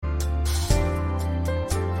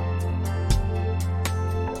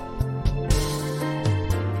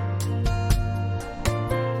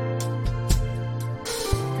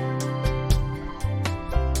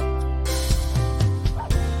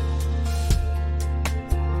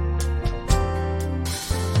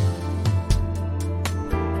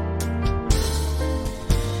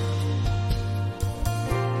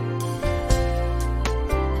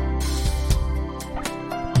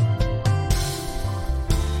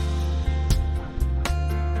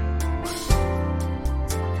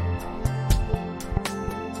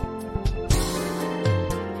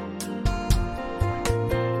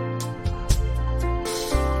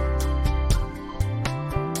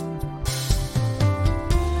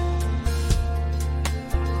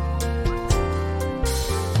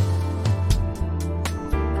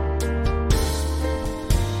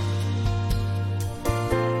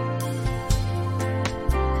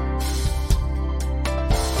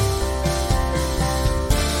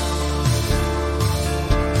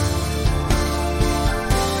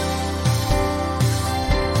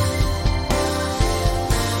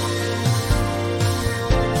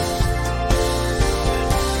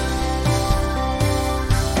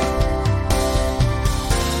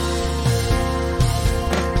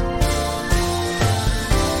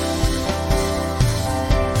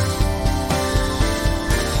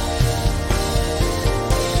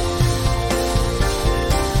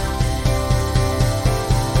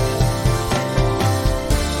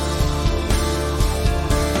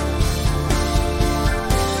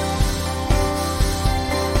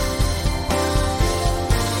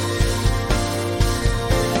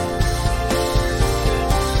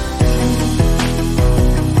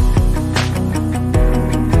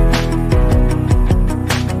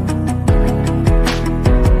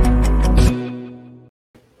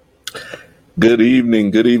Good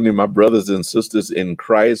evening, my brothers and sisters in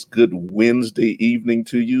Christ. Good Wednesday evening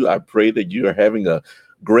to you. I pray that you are having a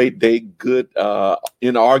great day. Good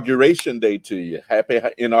inauguration day to you. Happy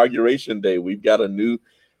inauguration day. We've got a new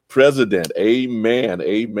president. Amen.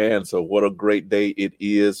 Amen. So, what a great day it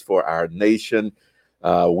is for our nation.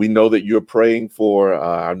 We know that you're praying for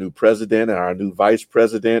our new president and our new vice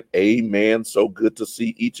president. Amen. So good to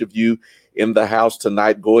see each of you in the house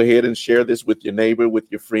tonight. Go ahead and share this with your neighbor, with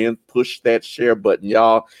your friend. Push that share button,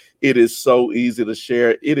 y'all. It is so easy to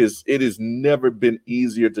share. It has never been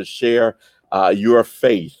easier to share your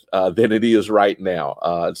faith than it is right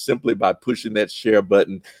now. Simply by pushing that share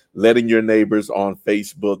button, letting your neighbors on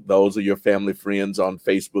Facebook, those are your family friends on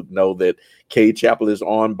Facebook, know that Cade Chapel is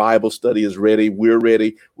on. Bible study is ready. We're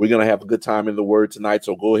ready. We're going to have a good time in the Word tonight.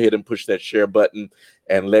 So go ahead and push that share button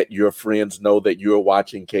and let your friends know that you're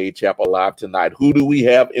watching Cade Chapel live tonight. Who do we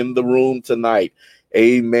have in the room tonight?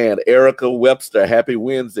 Amen. Erica Webster, happy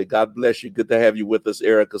Wednesday. God bless you. Good to have you with us,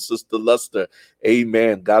 Erica. Sister Luster,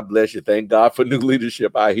 amen. God bless you. Thank God for new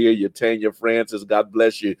leadership. I hear you. Tanya Francis, God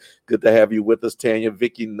bless you. Good to have you with us, Tanya.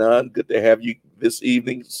 Vicky Nunn, good to have you this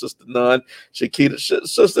evening, Sister Nunn. Shakita,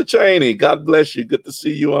 Sister Cheney, God bless you. Good to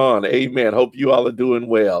see you on. Amen. Hope you all are doing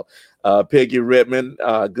well. Peggy Redmond,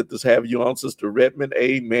 good to have you on, Sister Redmond.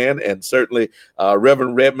 Amen. And certainly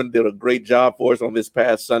Reverend Redmond did a great job for us on this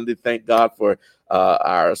past Sunday. Thank God for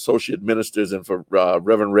our associate ministers and for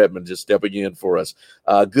Reverend Redmond just stepping in for us.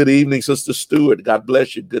 Good evening, Sister Stewart. God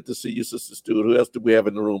bless you. Good to see you, Sister Stewart. Who else do we have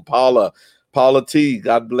in the room? Paula T.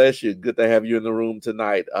 God bless you. Good to have you in the room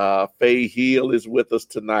tonight. Faye Hill is with us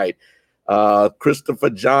tonight. Christopher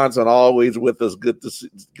Johnson, always with us. Good to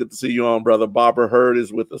see you on, brother. Barbara Hurd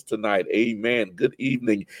is with us tonight. Amen. Good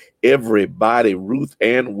evening, everybody. Ruth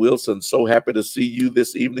Ann Wilson, so happy to see you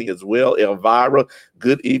this evening as well. Elvira,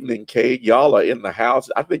 good evening, Cade. Y'all are in the house.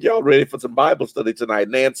 I think y'all ready for some Bible study tonight.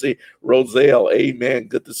 Nancy Roselle, amen.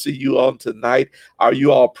 Good to see you on tonight. Are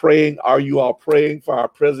you all praying? Are you all praying for our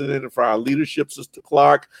president and for our leadership, Sister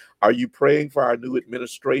Clark? Are you praying for our new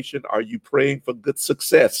administration? Are you praying for good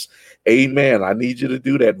success? Amen. I need you to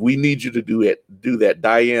do that. We need you to do it. Do that.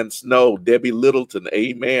 Diane Snow, Debbie Littleton.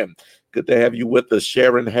 Amen. Good to have you with us.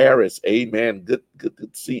 Sharon Harris. Amen. Good to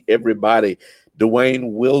see everybody.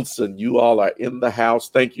 Dwayne Wilson, you all are in the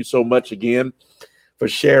house. Thank you so much again for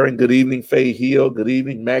sharing. Good evening, Faye Hill. Good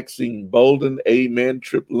evening, Maxine Bolden. Amen.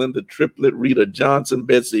 Linda Triplet, Rita Johnson,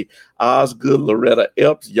 Betsy Osgood, Loretta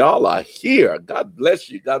Epps. Y'all are here. God bless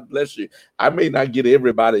you. God bless you. I may not get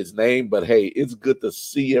everybody's name, but hey, it's good to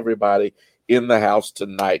see everybody in the house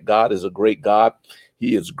tonight. God is a great God.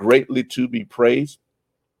 He is greatly to be praised.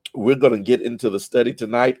 We're going to get into the study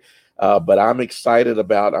tonight, but I'm excited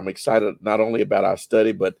not only about our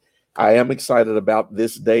study, but I am excited about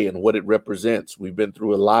this day and what it represents. We've been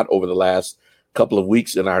through a lot over the last couple of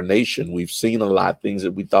weeks in our nation. We've seen a lot, things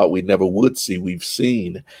that we thought we never would see, we've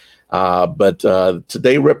seen. But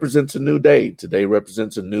today represents a new day. Today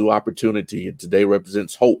represents a new opportunity, and today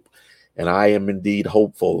represents hope. And I am indeed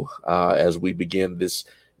hopeful as we begin this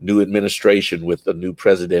new administration with a new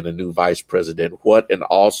president, a new vice president. What an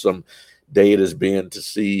awesome day it has been to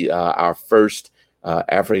see our first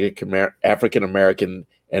African-American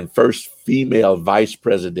and first female vice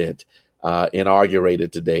president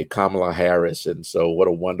inaugurated today, Kamala Harris. And so what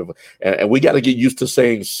a wonderful, and we got to get used to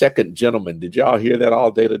saying second gentleman. Did y'all hear that all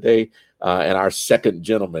day today? And our second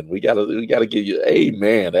gentleman, we got to give you,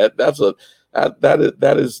 amen. That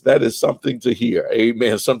is something to hear.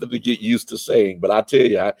 Amen. Something to get used to saying. But I tell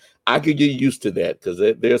you, I could get used to that because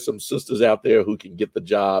there's some sisters out there who can get the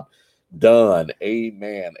job done.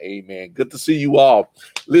 Amen. Amen. Good to see you all.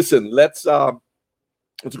 Listen, let's go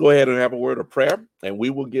ahead and have a word of prayer, and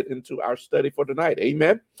we will get into our study for tonight.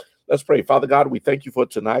 Amen. Let's pray. Father God, we thank you for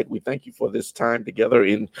tonight. We thank you for this time together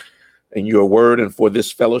in your word and for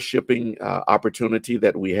this fellowshipping opportunity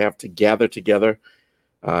that we have to gather together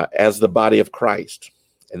as the body of Christ.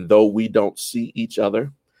 And though we don't see each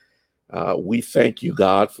other, we thank you,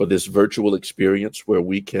 God, for this virtual experience where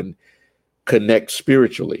we can connect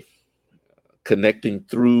spiritually, connecting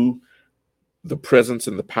through the presence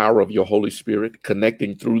and the power of your Holy Spirit,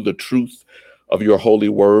 connecting through the truth of your holy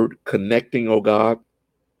word, connecting, oh God,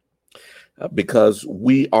 because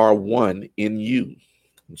we are one in you.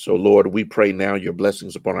 And so, Lord, we pray now your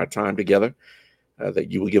blessings upon our time together,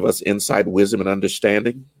 that you will give us insight, wisdom, and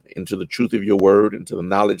understanding into the truth of your word, into the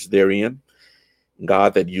knowledge therein.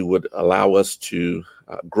 God, that you would allow us to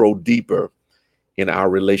grow deeper in our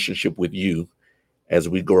relationship with you as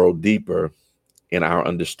we grow deeper in our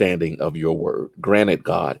understanding of your word. Grant it,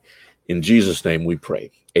 God. In Jesus' name we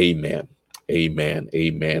pray. Amen. Amen.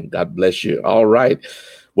 Amen. God bless you. All right.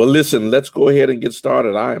 Well, listen, let's go ahead and get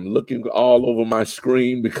started. I am looking all over my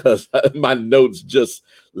screen because my notes just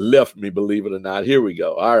left me, believe it or not. Here we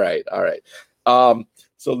go. All right. All right.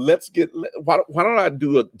 So why don't I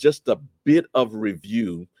do just a bit of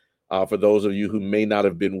review for those of you who may not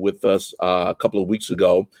have been with us a couple of weeks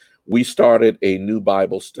ago. We started a new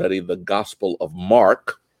Bible study, the Gospel of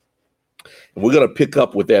Mark. And we're going to pick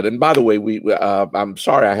up with that. And by the way, I'm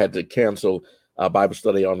sorry I had to cancel Bible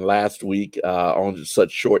study on last week on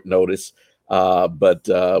such short notice. But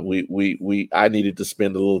I needed to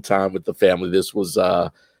spend a little time with the family. This was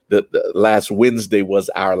the last Wednesday was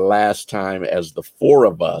our last time as the four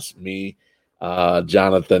of us, me,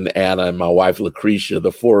 Jonathan, Anna, and my wife, Lucretia,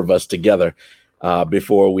 the four of us together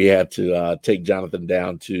before we had to take Jonathan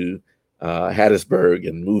down to Hattiesburg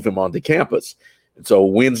and move him onto campus. And so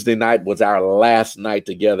Wednesday night was our last night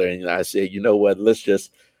together. And I said, you know what, let's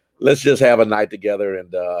just have a night together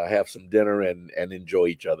and have some dinner and enjoy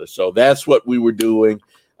each other. So that's what we were doing.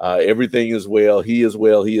 Everything is well. He is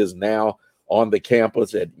well. He is now on the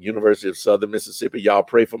campus at University of Southern Mississippi. Y'all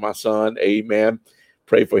pray for my son. Amen.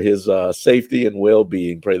 Pray for his safety and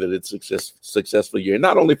well-being. Pray that it's a successful year,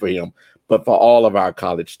 not only for him, but for all of our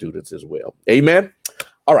college students as well. Amen.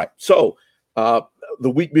 All right. So the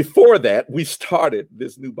week before that, we started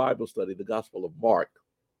this new Bible study, the Gospel of Mark.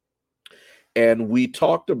 And we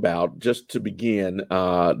talked about, just to begin,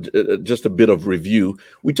 just a bit of review.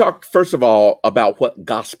 We talked, first of all, about what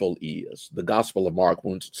gospel is, the Gospel of Mark.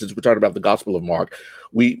 Since we're talking about the Gospel of Mark,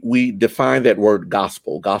 we define that word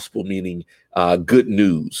gospel meaning good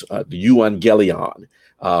news, the euangelion,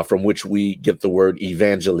 from which we get the word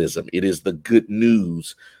evangelism. It is the good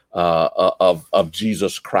news of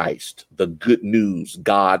Jesus Christ, the good news,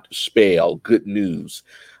 God spell, good news.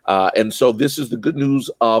 And so this is the good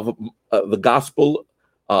news of the gospel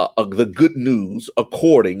of the good news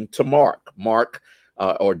according to Mark. Mark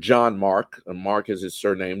or John Mark. Mark is his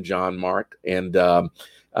surname, John Mark. And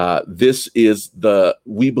this is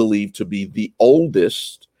we believe to be the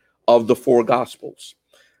oldest of the four gospels.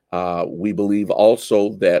 We believe also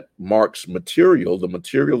that Mark's material, the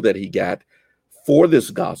material that he got for this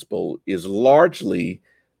gospel, is largely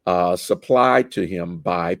supplied to him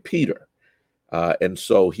by Peter. And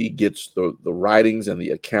so he gets the writings and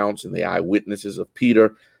the accounts and the eyewitnesses of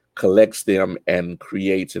Peter, collects them and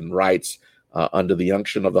creates and writes under the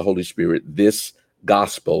unction of the Holy Spirit this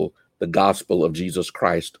gospel, the gospel of Jesus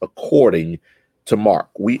Christ, according to Mark.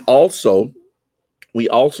 We also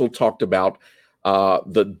talked about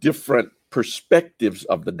the different perspectives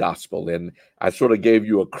of the gospel, and I sort of gave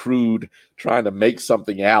you a crude trying to make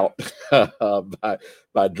something out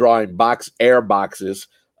by drawing air boxes.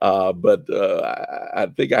 But I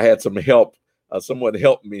think I had some help. Someone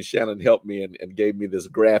helped me. Shannon helped me and gave me this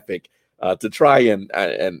graphic to try and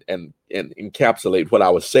encapsulate what I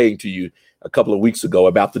was saying to you a couple of weeks ago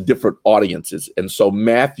about the different audiences. And so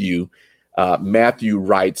Matthew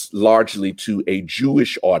writes largely to a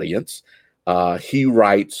Jewish audience. He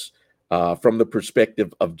writes from the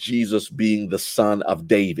perspective of Jesus being the son of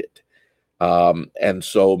David. And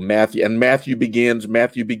so Matthew begins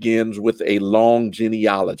with a long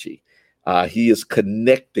genealogy. He is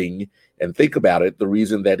connecting, and think about it, the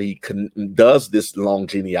reason that he does this long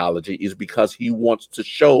genealogy is because he wants to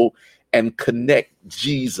show and connect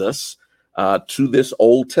Jesus to this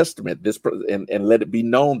Old Testament, and let it be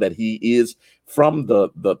known that he is from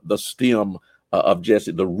the stem of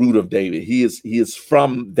Jesse, the root of David. He is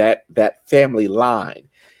from that family line.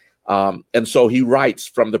 And so he writes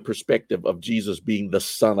from the perspective of Jesus being the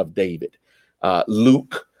son of David.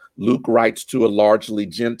 Luke writes to a largely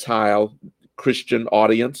Gentile Christian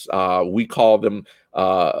audience. We call them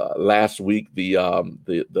last week the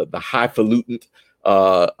highfalutin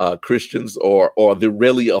Christians or the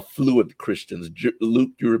really affluent Christians.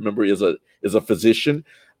 Luke, you remember, is a physician.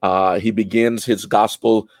 He begins his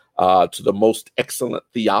gospel to the most excellent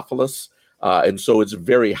Theophilus, and so it's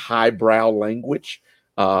very highbrow language.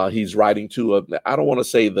 He's writing to I don't want to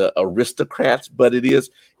say the aristocrats, but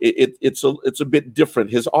it's a bit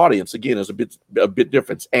different. His audience again is a bit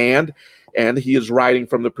different, and he is writing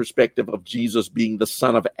from the perspective of Jesus being the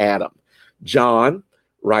son of Adam. John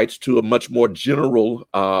writes to a much more general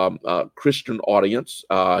Christian audience.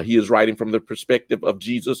 He is writing from the perspective of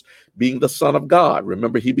Jesus being the Son of God.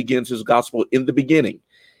 Remember, he begins his gospel in the beginning.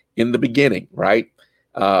 In the beginning, right?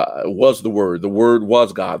 Was the Word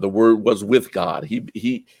was God, the Word was with God.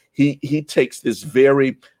 He takes this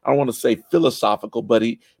very, I don't want to say philosophical, but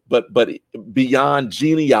beyond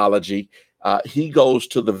genealogy, he goes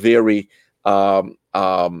to the very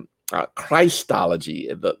Christology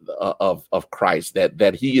of Christ,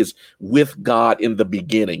 that he is with God in the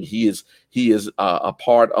beginning. He is a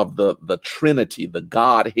part of the Trinity, the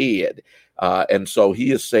Godhead. And so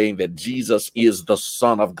he is saying that Jesus is the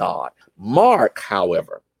Son of God. Mark,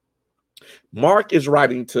 however, Mark is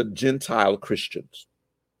writing to Gentile Christians,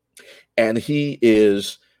 and he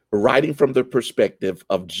is writing from the perspective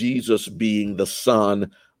of Jesus being the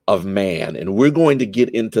Son of Man. And we're going to get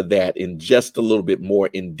into that in just a little bit more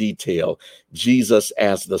in detail. Jesus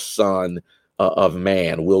as the Son of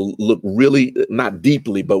Man. We'll look really, not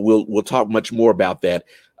deeply, but we'll talk much more about that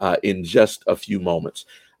in just a few moments.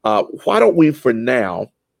 Why don't we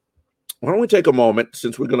take a moment,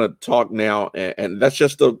 since we're going to talk now, and that's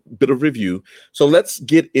just a bit of review. So let's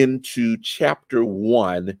get into chapter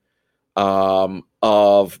 1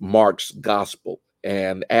 of Mark's gospel.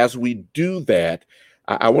 And as we do that,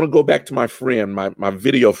 I want to go back to my friend, my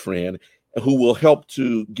video friend, who will help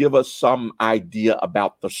to give us some idea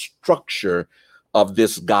about the structure of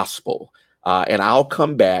this gospel. And I'll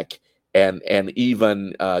come back and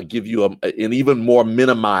even give you an even more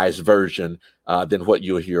minimized version than what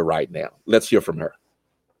you'll hear right now. Let's hear from her.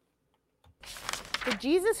 The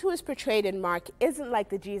Jesus who is portrayed in Mark isn't like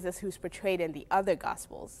the Jesus who's portrayed in the other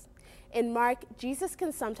Gospels. In Mark, Jesus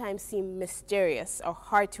can sometimes seem mysterious or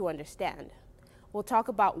hard to understand. We'll talk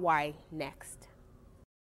about why next.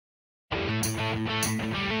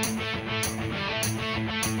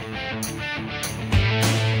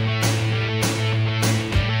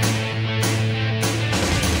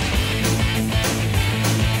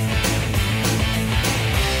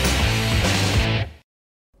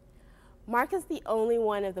 Mark is the only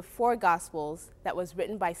one of the 4 Gospels that was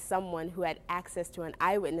written by someone who had access to an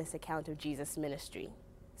eyewitness account of Jesus' ministry.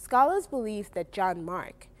 Scholars believe that John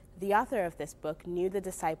Mark, the author of this book, knew the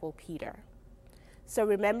disciple Peter. So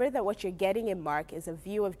remember that what you're getting in Mark is a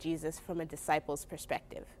view of Jesus from a disciple's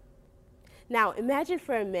perspective. Now imagine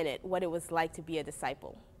for a minute what it was like to be a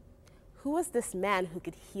disciple. Who was this man who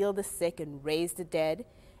could heal the sick and raise the dead,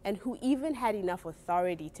 and who even had enough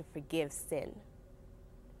authority to forgive sin?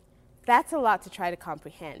 That's a lot to try to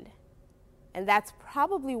comprehend. And that's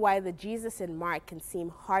probably why the Jesus in Mark can seem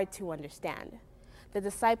hard to understand. The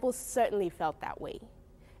disciples certainly felt that way.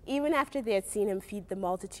 Even after they had seen him feed the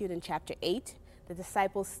multitude in chapter 8, the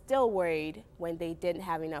disciples still worried when they didn't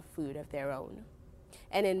have enough food of their own.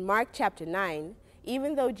 And in Mark chapter 9,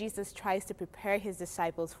 even though Jesus tries to prepare his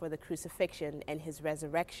disciples for the crucifixion and his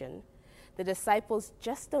resurrection, the disciples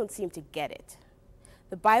just don't seem to get it.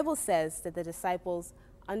 The Bible says that the disciples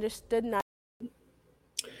understood not.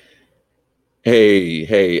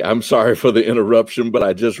 Hey, I'm sorry for the interruption, but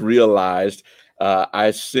I just realized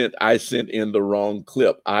I sent in the wrong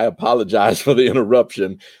clip. I apologize for the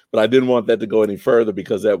interruption, but I didn't want that to go any further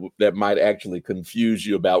because that might actually confuse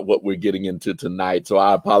you about what we're getting into tonight. So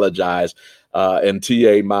I apologize. And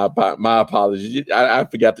TA, my apologies. I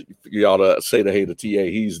forgot to y'all to say the hey to TA.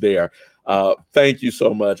 He's there. Thank you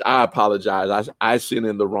so much. I apologize. I sent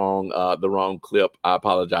in the wrong clip. I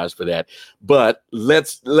apologize for that. But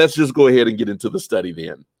let's just go ahead and get into the study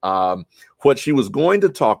then. What she was going to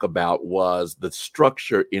talk about was the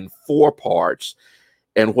structure in 4 parts.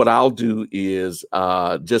 And what I'll do is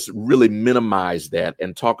just really minimize that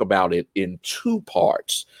and talk about it in 2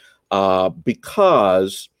 parts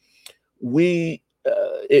because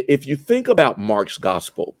if you think about Mark's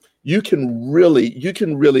gospel, you can really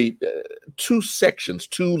 2 sections,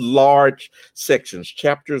 2 large sections,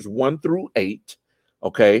 chapters 1 through 8,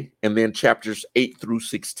 okay, and then chapters 8 through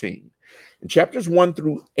 16. In chapters 1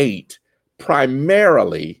 through 8,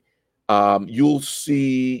 primarily, you'll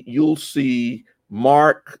see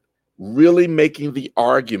Mark really making the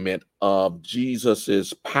argument of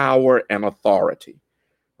Jesus's power and authority,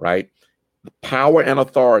 right? Power and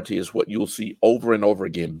authority is what you'll see over and over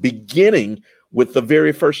again, beginning with the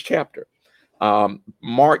very first chapter.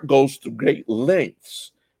 Mark goes to great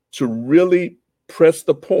lengths to really press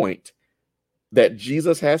the point that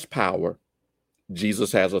Jesus has power,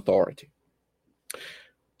 Jesus has authority.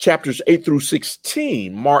 Chapters 8 through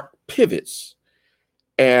 16, Mark pivots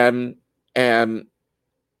and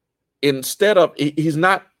instead of,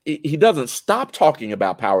 he doesn't stop talking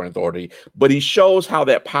about power and authority, but he shows how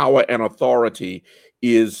that power and authority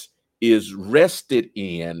is rested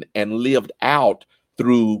in and lived out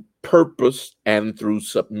through purpose and through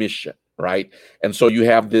submission, right? And so you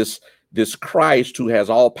have this Christ who has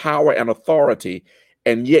all power and authority,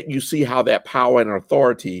 and yet you see how that power and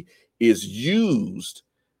authority is used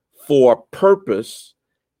for purpose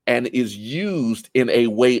and is used in a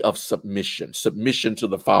way of submission to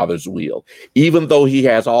the Father's will. Even though he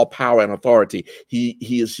has all power and authority, he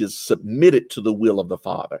is just submitted to the will of the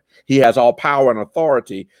Father. He has all power and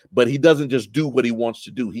authority, but he doesn't just do what he wants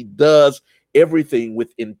to do. He does everything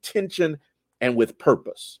with intention and with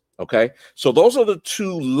purpose. Okay, so those are the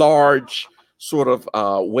two large sort of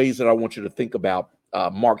ways that I want you to think about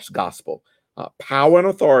Mark's gospel. Power and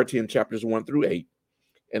authority in chapters 1 through 8,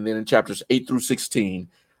 and then in chapters 8 through 16,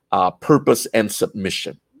 purpose and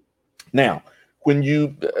submission. Now, when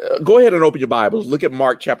you go ahead and open your Bibles, look at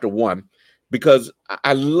Mark chapter 1, because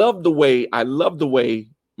I love the way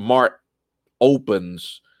Mark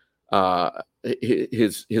opens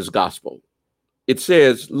his gospel. It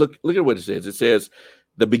says, look at what it says. It says,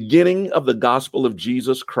 the beginning of the gospel of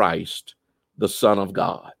Jesus Christ, the Son of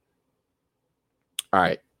God. All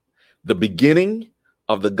right. The beginning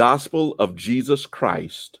of the gospel of Jesus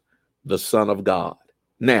Christ, the Son of God.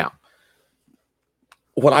 Now,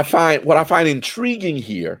 what I find intriguing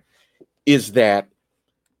here is that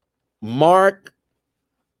Mark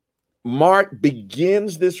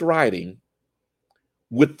begins this writing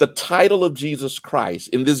with the title of Jesus Christ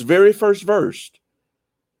in this very first verse,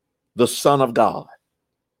 the Son of God.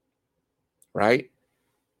 Right?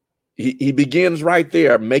 He begins right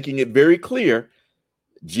there, making it very clear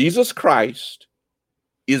Jesus Christ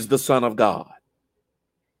is the Son of God.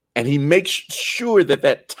 And he makes sure that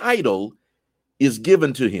that title is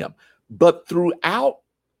given to him. But throughout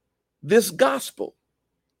this gospel,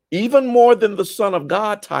 even more than the Son of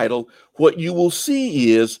God title, what you will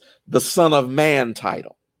see is the Son of Man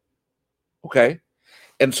title. Okay?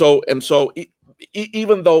 And so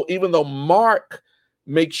even though Mark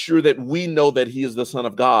makes sure that we know that he is the Son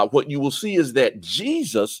of God, what you will see is that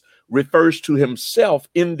Jesus refers to himself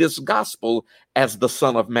in this gospel as the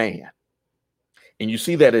Son of Man. And you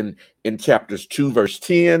see that in chapters 2, verse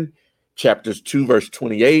 10, chapters 2, verse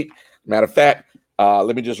 28. Matter of fact,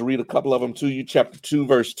 let me just read a couple of them to you. Chapter 2,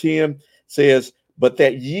 verse 10 says, but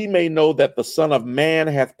that ye may know that the Son of Man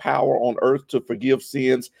hath power on earth to forgive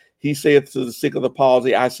sins. He saith to the sick of the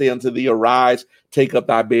palsy, I say unto thee, arise, take up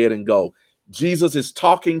thy bed and go. Jesus is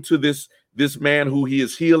talking to this man who he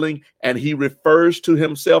is healing, and he refers to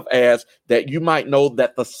himself as that you might know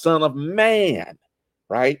that the Son of Man,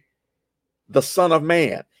 right? The Son of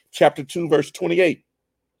Man. Chapter 2, verse 28.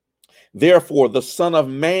 Therefore, the Son of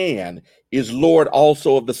Man is Lord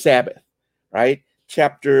also of the Sabbath, right?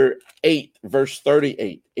 Chapter 8, verse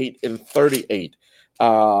 38, 8 and 38.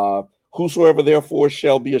 Whosoever therefore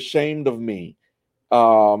shall be ashamed of me,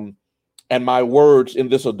 and my words in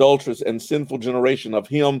this adulterous and sinful generation, of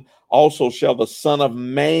him also shall the Son of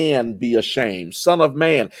Man be ashamed. Son of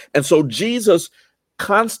Man. And so Jesus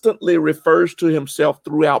constantly refers to himself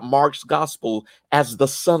throughout Mark's gospel as the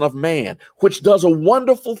Son of Man, which does a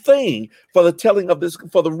wonderful thing for the telling of this,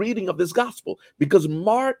 for the reading of this gospel. Because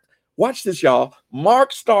Mark, watch this, y'all.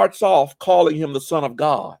 Mark starts off calling him the Son of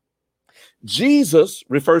God. Jesus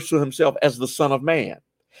refers to himself as the Son of Man.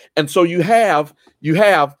 And so you have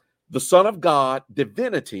the Son of God,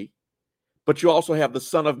 divinity, but you also have the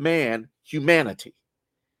Son of Man, humanity.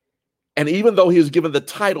 And even though he is given the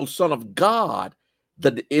title Son of God,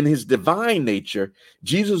 in his divine nature,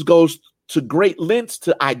 Jesus goes to great lengths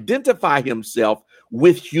to identify himself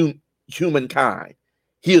with humankind.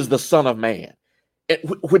 He is the Son of Man,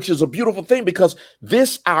 which is a beautiful thing, because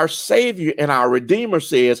this, our Savior and our Redeemer,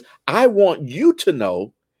 says, I want you to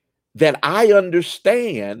know that I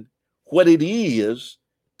understand what it is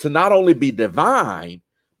to not only be divine,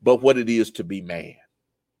 but what it is to be man,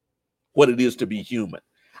 what it is to be human.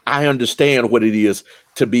 I understand what it is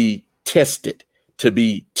to be tested, to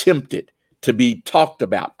be tempted, to be talked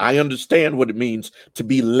about. I understand what it means to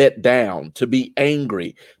be let down, to be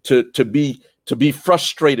angry, to be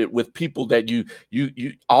frustrated with people that you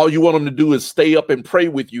all you want them to do is stay up and pray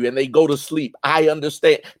with you and they go to sleep. I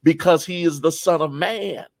understand, because he is the Son of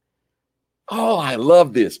Man. Oh, I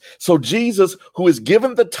love this. So Jesus, who is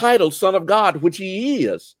given the title Son of God, which he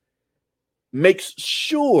is, makes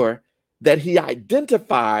sure that he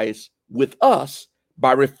identifies with us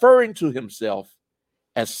by referring to himself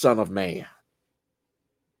as Son of Man.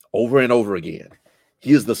 Over and over again.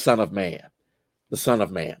 He is the Son of Man. The Son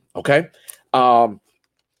of Man. Okay. Let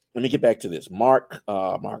me get back to this. Mark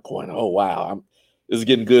Coyne. Oh, wow. This is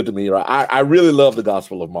getting good to me. Right? I really love the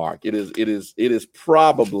Gospel of Mark. It's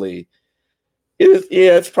probably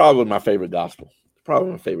my favorite gospel.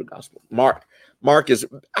 Probably my favorite gospel. Mark is,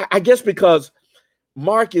 I guess, because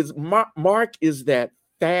Mark is that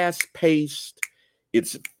fast-paced.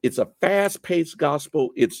 It's a fast-paced gospel.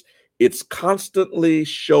 It's constantly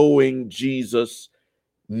showing Jesus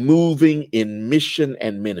moving in mission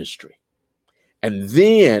and ministry. And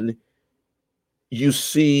then you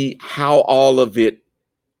see how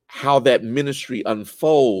how that ministry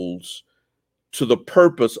unfolds to the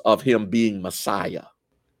purpose of him being Messiah.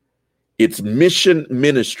 It's mission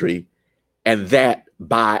ministry, and that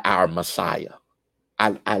by our Messiah.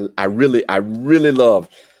 I really love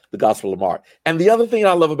the Gospel of Mark. And the other thing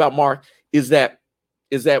I love about Mark is that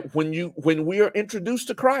when we are introduced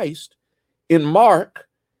to Christ in Mark,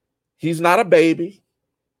 he's not a baby,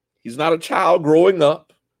 he's not a child growing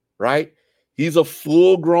up, right? He's a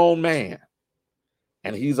full-grown man,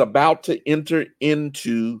 and he's about to enter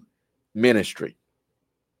into ministry.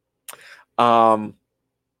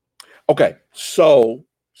 Okay, so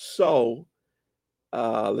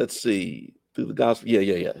let's see. Through the gospel.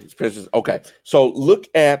 Yeah. His presence. Okay. So look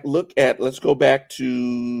at, let's go back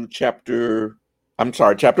to chapter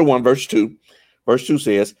 1, verse 2. Verse 2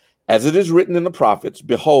 says, as it is written in the prophets,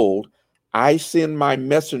 behold, I send my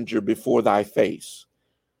messenger before thy face,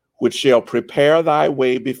 which shall prepare thy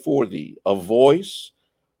way before thee, a voice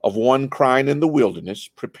of one crying in the wilderness,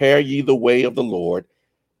 prepare ye the way of the Lord,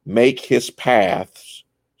 make his paths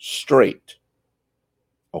straight.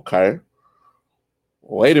 Okay.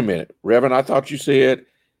 Wait a minute, Reverend, I thought you said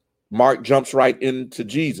Mark jumps right into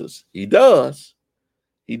Jesus. He does,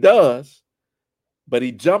 but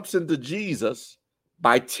he jumps into Jesus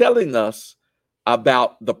by telling us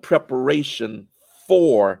about the preparation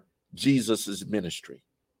for Jesus's ministry.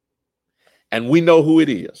 And we know who it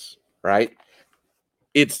is, right?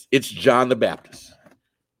 It's John the Baptist.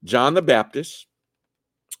 John the Baptist,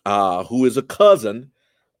 who is a cousin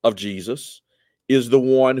of Jesus, is the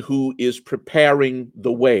one who is preparing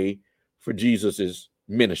the way for Jesus's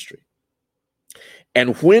ministry.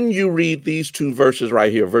 And when you read these two verses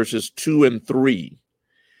right here, verses 2 and 3,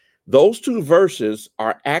 those two verses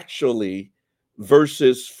are actually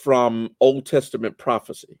verses from Old Testament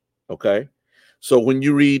prophecy, okay? So when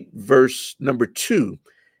you read verse number 2,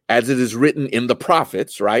 as it is written in the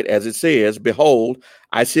prophets, right, as it says, behold,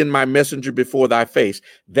 I send my messenger before thy face,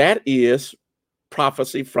 that is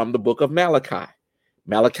prophecy from the book of Malachi.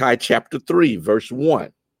 Malachi chapter 3, verse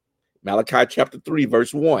 1. Malachi chapter 3,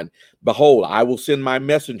 verse 1. Behold, I will send my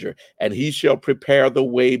messenger, and he shall prepare the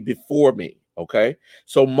way before me. Okay?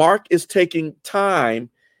 So Mark is taking time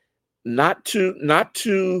not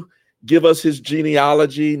to give us his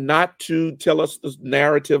genealogy, not to tell us the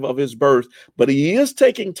narrative of his birth, but he is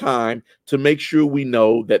taking time to make sure we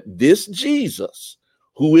know that this Jesus,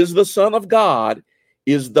 who is the Son of God,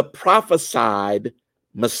 is the prophesied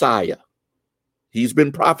Messiah. He's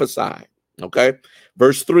been prophesied. Okay.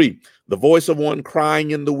 Verse 3, the voice of one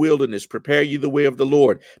crying in the wilderness, prepare ye the way of the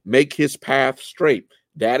Lord, make his path straight.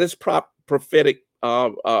 That is prophetic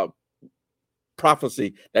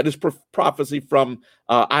prophecy. That is prophecy from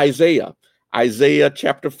Isaiah. Isaiah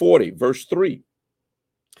chapter 40, verse 3.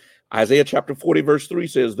 Isaiah chapter 40, verse 3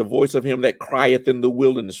 says, the voice of him that crieth in the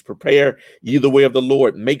wilderness, prepare ye the way of the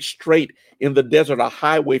Lord, make straight in the desert a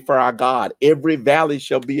highway for our God. Every valley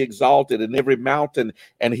shall be exalted, and every mountain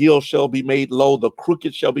and hill shall be made low. The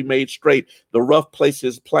crooked shall be made straight, the rough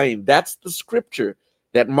places plain. That's the scripture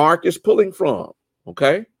that Mark is pulling from,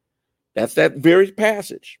 okay? That's that very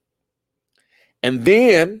passage. And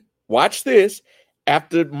then, watch this,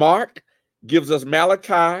 after Mark gives us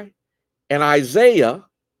Malachi and Isaiah,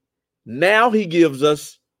 now he gives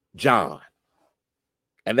us John.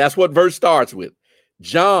 And that's what verse starts with.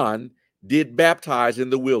 John did baptize in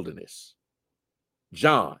the wilderness.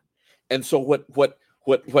 John. And so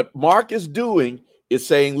what Mark is doing is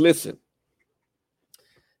saying, listen,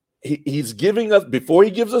 he's giving us, before he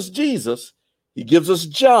gives us Jesus, he gives us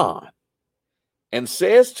John and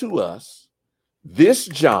says to us, this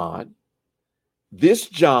John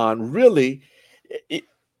really,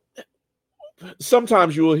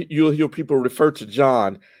 sometimes you'll hear people refer to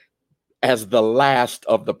John as the last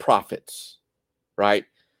of the prophets, right?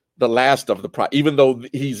 The last of the prophets, even though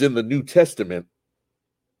he's in the New Testament,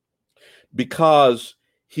 because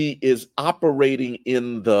he is operating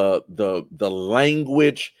in the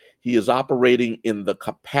language, he is operating in the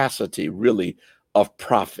capacity, really, of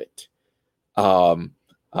prophet.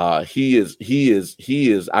 He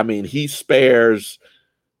is. I mean, he spares.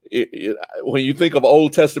 When you think of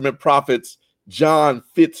Old Testament prophets, John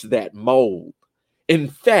fits that mold. In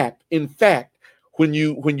fact, when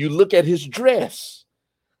you look at his dress,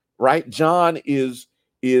 right? John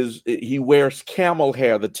he wears camel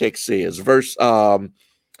hair, the text says. Verse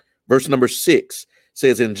number 6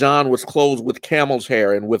 says, and John was clothed with camel's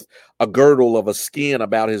hair and with a girdle of a skin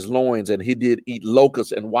about his loins, and he did eat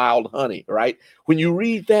locusts and wild honey, right? When you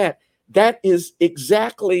read that, that is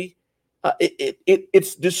exactly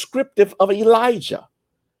It's descriptive of Elijah.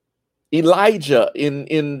 Elijah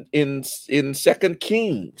in Second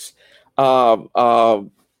Kings. Let's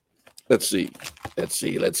see.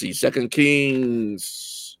 Second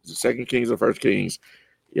Kings. Second Kings or First Kings?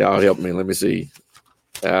 Y'all help me. Let me see.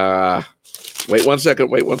 Wait one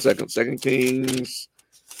second. Second Kings.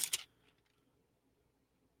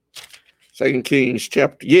 Second Kings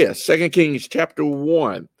chapter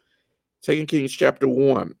 1. Second Kings chapter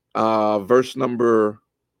 1, verse number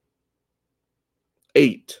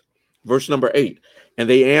 8. Verse number 8. And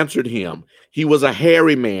they answered him. He was a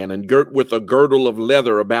hairy man and girt with a girdle of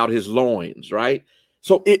leather about his loins, right?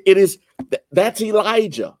 So that's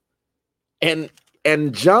Elijah. And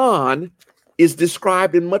John is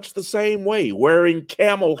described in much the same way, wearing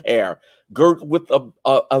camel hair, girt with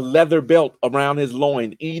a leather belt around his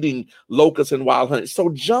loin, eating locusts and wild honey. So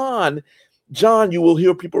John, you will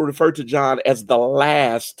hear people refer to John as the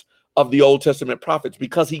last of the Old Testament prophets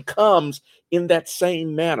because he comes in that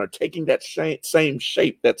same manner, taking that same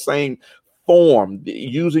shape, that same form,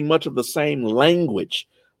 using much of the same language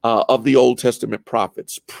of the Old Testament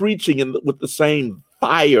prophets, preaching with the same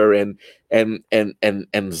fire and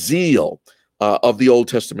zeal of the Old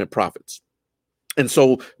Testament prophets. And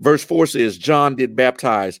so verse 4 says, John did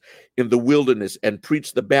baptize in the wilderness and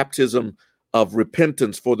preached the baptism of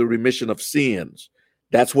repentance for the remission of sins.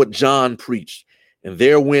 That's what John preached. And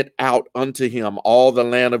there went out unto him all the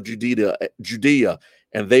land of Judea,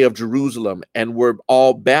 and they of Jerusalem, and were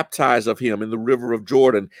all baptized of him in the river of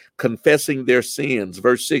Jordan, confessing their sins.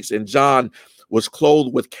 Verse 6, and John was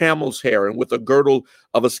clothed with camel's hair and with a girdle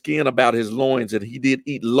of a skin about his loins, and he did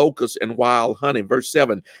eat locusts and wild honey. Verse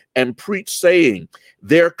 7, and preached, saying,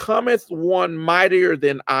 there cometh one mightier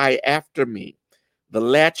than I after me, the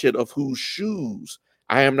latchet of whose shoes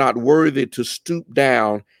I am not worthy to stoop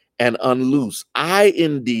down and unloose. I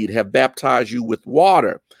indeed have baptized you with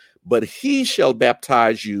water, but he shall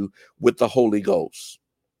baptize you with the Holy Ghost.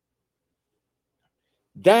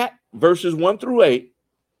 That verses 1 through 8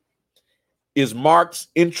 is Mark's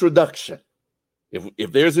introduction.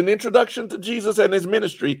 If there's an introduction to Jesus and his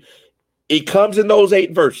ministry, it comes in those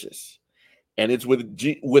 8 verses. And it's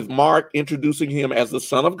with Mark introducing him as the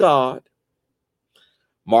Son of God,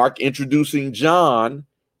 Mark introducing John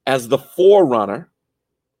as the forerunner,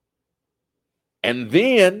 and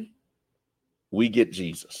then we get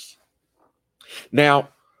Jesus. Now,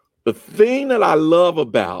 the thing that I love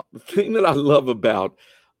about,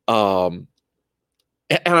 and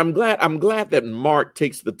I'm glad that Mark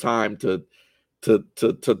takes the time to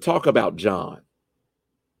talk about John,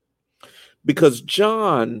 because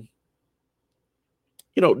John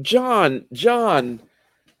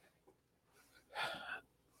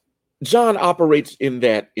operates in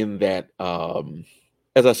that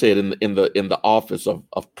as I said, in the office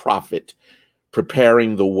of prophet,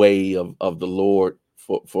 preparing the way of the Lord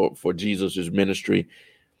for Jesus' ministry.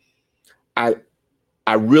 I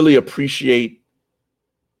really appreciate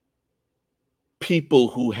people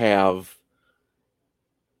who have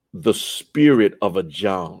the spirit of a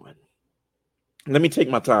John. Let me take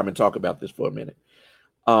my time and talk about this for a minute.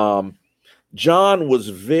 John was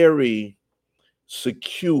very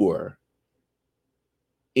secure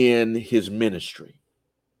in his ministry,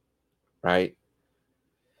 right?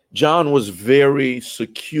 John was very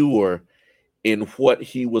secure in what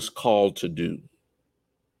he was called to do.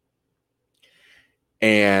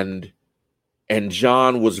 And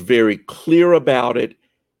John was very clear about it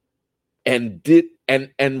and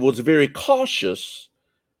was very cautious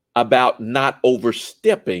about not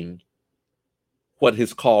overstepping what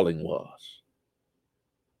his calling was.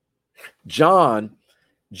 John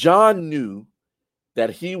knew that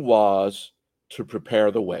he was to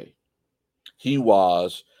prepare the way. He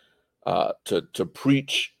was to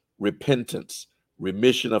preach repentance,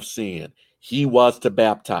 remission of sin. He was to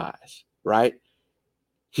baptize, right?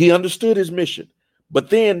 He understood his mission, but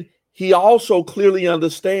then he also clearly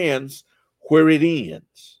understands where it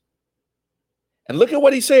ends. And look at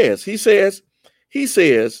what he says. He says,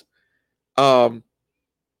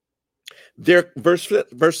 there,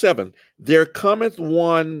 verse 7, there cometh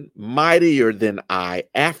one mightier than I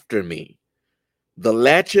after me, the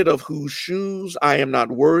latchet of whose shoes I am not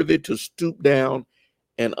worthy to stoop down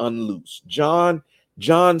and unloose. John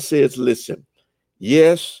says, listen,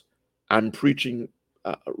 yes, I'm preaching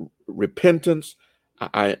repentance.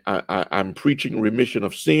 I'm preaching remission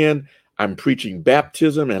of sin. I'm preaching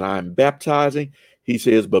baptism, and I'm baptizing. He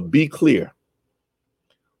says, but be clear.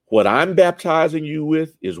 What I'm baptizing you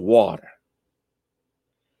with is water.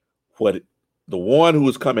 What the one who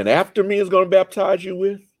is coming after me is going to baptize you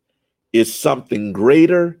with is something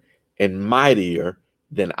greater and mightier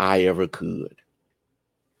than I ever could.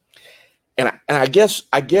 And I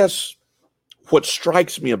guess what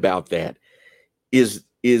strikes me about that is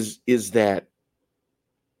that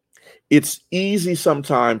it's easy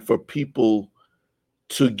sometimes for people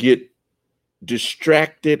to get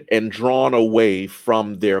distracted and drawn away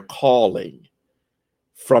from their calling,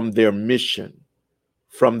 from their mission,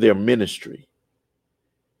 from their ministry.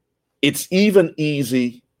 It's even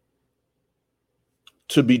easy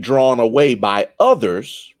to be drawn away by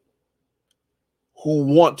others who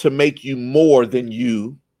want to make you more than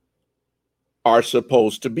you are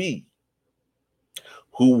supposed to be,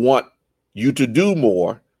 who want you to do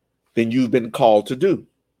more than you've been called to do,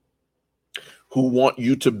 who want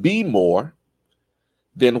you to be more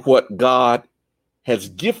than what God has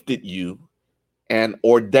gifted you and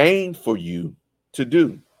ordained for you to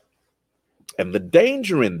do. And the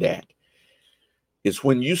danger in that is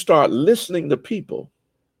when you start listening to people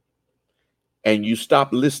and you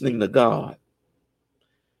stop listening to God,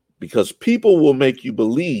 because people will make you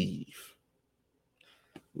believe,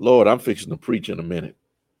 Lord, I'm fixing to preach in a minute.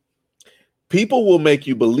 People will make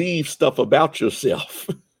you believe stuff about yourself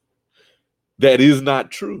that is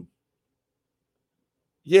not true.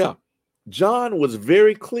 Yeah, John was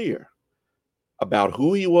very clear about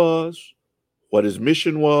who he was, what his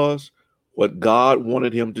mission was, what God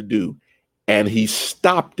wanted him to do, and he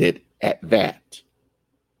stopped it at that.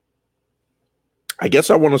 I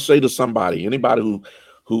guess I want to say to somebody, anybody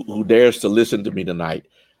who dares to listen to me tonight,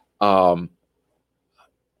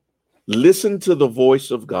 listen to the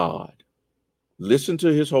voice of God, listen to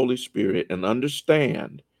his Holy Spirit, and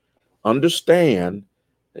understand,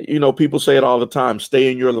 you know, people say it all the time, stay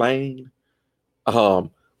in your lane.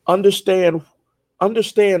 Understand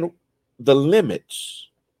the limits,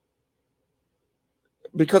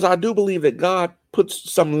 because I do believe that God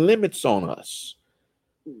puts some limits on us,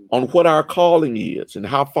 on what our calling is and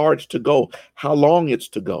how far it's to go, how long it's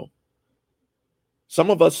to go.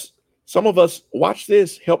 Some of us, watch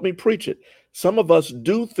this, help me preach it. Some of us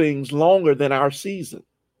do things longer than our season.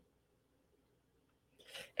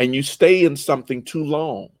 And you stay in something too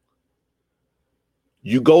long.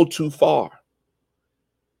 You go too far.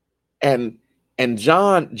 And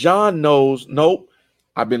John knows, nope,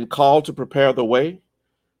 I've been called to prepare the way.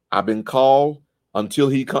 I've been called until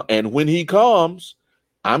he comes. And when he comes,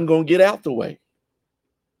 I'm going to get out the way.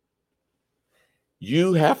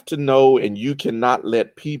 You have to know, and you cannot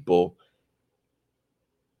let people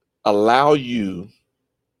allow you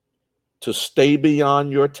to stay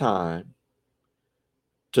beyond your time,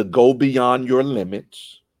 to go beyond your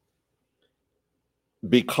limits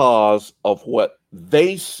because of what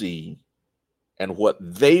they see and what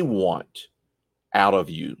they want out of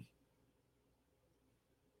you.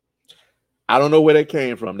 I don't know where that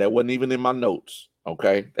came from. That wasn't even in my notes.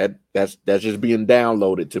 Okay. That's just being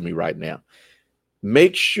downloaded to me right now.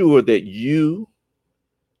 Make sure that you,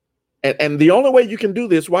 and the only way you can do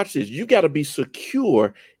this, watch this, you got to be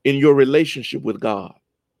secure in your relationship with God.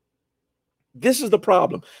 This is the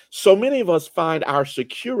problem. So many of us find our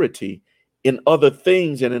security in other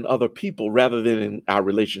things and in other people rather than in our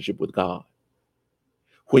relationship with God.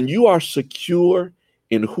 When you are secure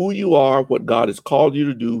in who you are, what God has called you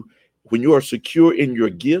to do, when you are secure in your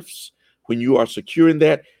gifts, when you are secure in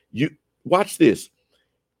that, you watch this.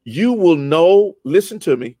 You will know, listen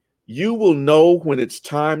to me, you will know when it's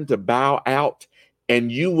time to bow out,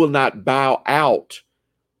 and you will not bow out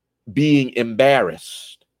being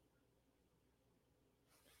embarrassed.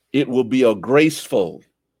 It will be a graceful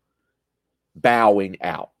bowing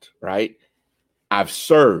out, right? I've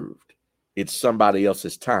served. It's somebody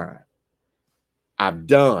else's time. I've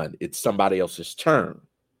done. It's somebody else's turn.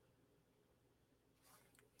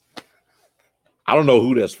 I don't know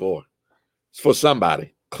who that's for. It's for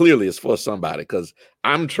somebody. Clearly it's for somebody, because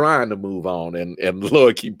I'm trying to move on, and the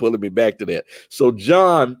Lord keep pulling me back to that. So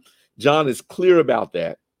John is clear about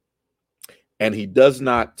that, and he does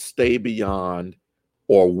not stay beyond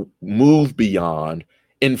or move beyond.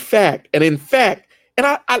 In fact, and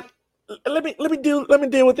I let me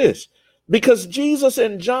deal with this, because Jesus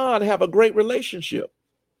and John have a great relationship.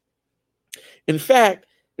 In fact,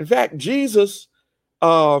 Jesus,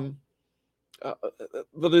 the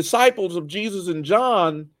disciples of Jesus and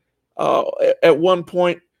John, at one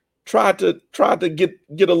point tried to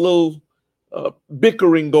get a little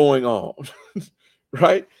bickering going on,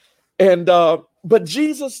 right? And but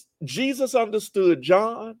Jesus understood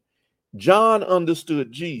John. John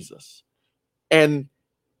understood Jesus, and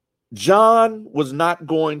John was not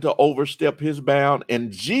going to overstep his bound.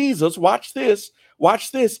 And Jesus, watch this.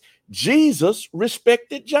 Jesus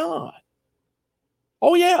respected John.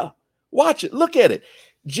 Oh yeah, watch it. Look at it.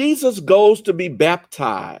 Jesus goes to be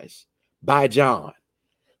baptized by John.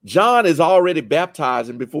 John is already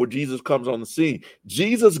baptizing before Jesus comes on the scene.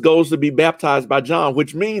 Jesus goes to be baptized by John,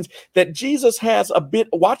 which means that Jesus has a bit,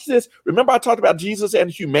 watch this. Remember I talked about Jesus and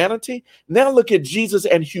humanity? Now look at Jesus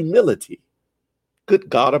and humility. Good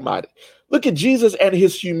God Almighty. Look at Jesus and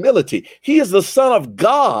his humility. He is the Son of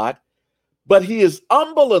God, but he is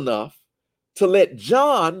humble enough to let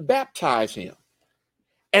John baptize him.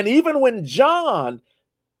 And even when John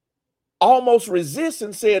almost resists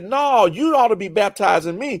and said, no, you ought to be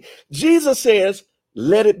baptizing me, Jesus says,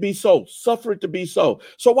 let it be so. Suffer it to be so.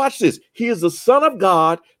 So watch this. He is the Son of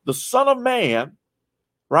God, the Son of Man,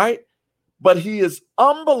 right? But he is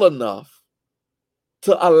humble enough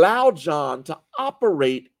to allow John to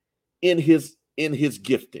operate in his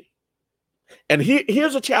gifting. And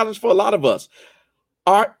here's a challenge for a lot of us.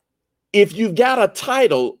 If you've got a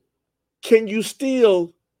title, can you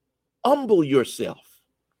still humble yourself?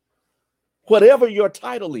 Whatever your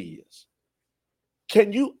title is,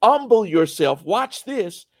 can you humble yourself? Watch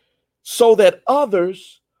this, so that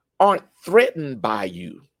others aren't threatened by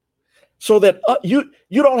you, so that you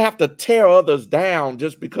don't have to tear others down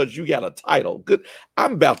just because you got a title. Good.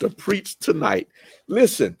 I'm about to preach tonight.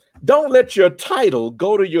 Listen, don't let your title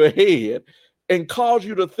go to your head and cause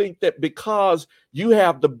you to think that because you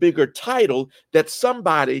have the bigger title that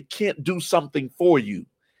somebody can't do something for you.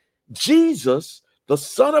 Jesus, the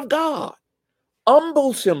Son of God,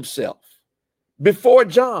 humbles himself before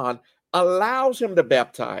John, allows him to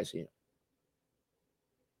baptize him.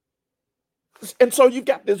 And so you've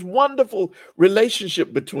got this wonderful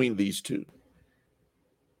relationship between these two.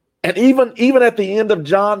 And even at the end of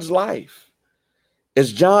John's life,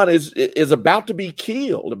 as John is about to be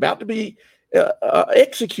killed, about to be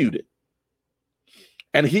executed,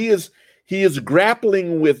 and he is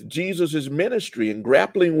grappling with Jesus's ministry and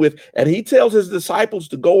grappling with, and he tells his disciples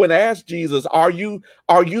to go and ask Jesus, are you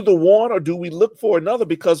the one, or do we look for another?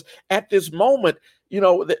 Because at this moment,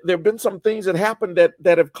 there have been some things that happened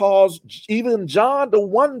that have caused even John to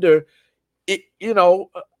wonder,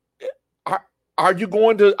 are you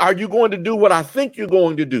going to do what I think you're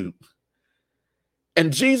going to do?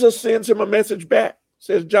 And Jesus sends him a message back,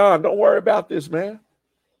 says, John, don't worry about this, man.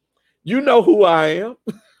 You know who I am.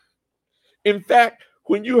 In fact,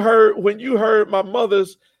 when you heard my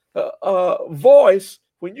mother's voice,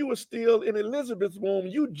 when you were still in Elizabeth's womb,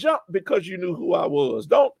 you jumped because you knew who I was.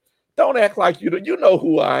 Don't act like you know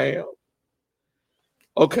who I am.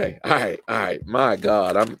 Okay, all right. My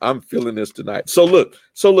God, I'm feeling this tonight. So look,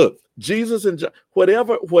 Jesus and John,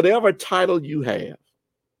 whatever title you have,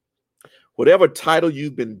 whatever title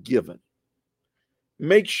you've been given,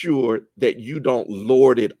 make sure that you don't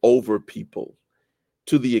lord it over people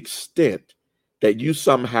to the extent that you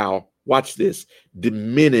somehow, watch this,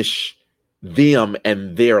 diminish them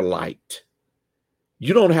and their light.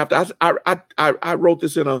 You don't have to. I wrote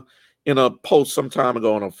this in a post some time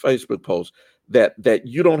ago, on a Facebook post, that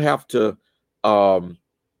you don't have to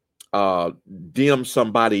dim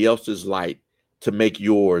somebody else's light to make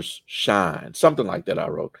yours shine. Something like that I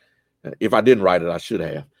wrote. If I didn't write it, I should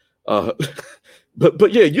have.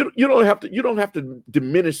 But yeah, you don't have to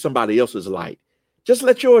diminish somebody else's light. Just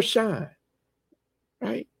let yours shine,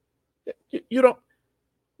 right? You don't,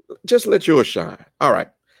 just let yours shine. All right.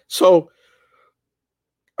 So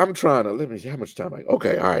I'm trying to, let me see how much time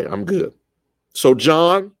okay. All right. I'm good. So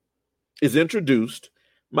John is introduced.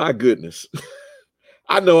 My goodness.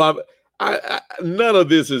 I know none of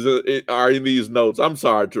this are in these notes. I'm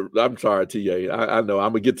sorry, TA. I know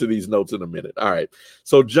I'm gonna get to these notes in a minute. All right.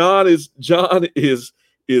 So John is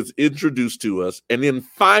introduced to us, and then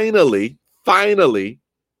finally,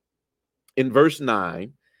 in verse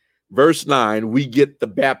 9, we get the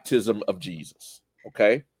baptism of Jesus.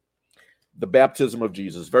 Okay, the baptism of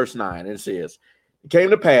Jesus. Verse 9, it says, "It came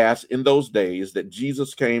to pass in those days that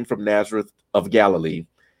Jesus came from Nazareth of Galilee,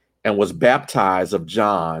 and was baptized of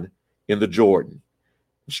John in the Jordan.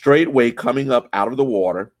 Straightway coming up out of the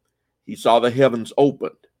water, he saw the heavens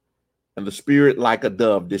opened, and the Spirit like a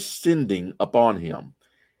dove descending upon him.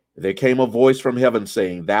 There came a voice from heaven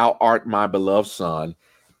saying, Thou art my beloved Son,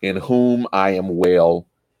 in whom I am well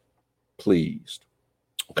pleased."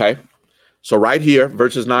 Okay, so right here,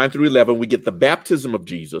 verses 9 through 11, we get the baptism of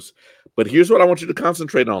Jesus. But here's what I want you to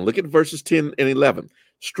concentrate on. Look at verses 10 and 11.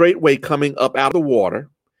 Straightway coming up out of the water,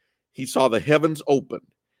 he saw the heavens opened,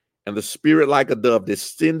 and the Spirit like a dove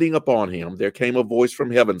descending upon him. There came a voice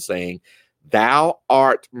from heaven saying, Thou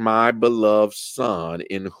art my beloved Son,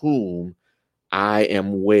 in whom I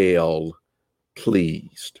am well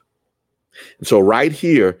pleased. And so right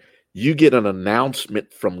here, you get an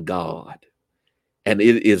announcement from God. and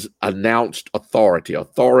it is announced authority.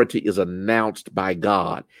 Authority is announced by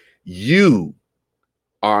God. You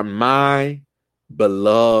are my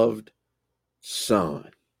beloved son.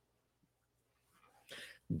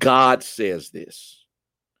 God says this.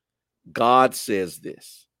 God says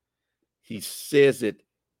this. He says it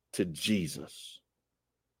to Jesus.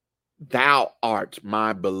 Thou art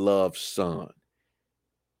my beloved son.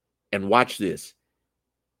 And watch this.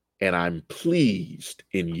 And I'm pleased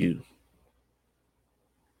in you.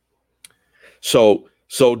 So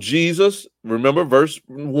Jesus, remember verse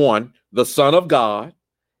 1, the Son of God,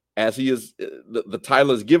 as he is, the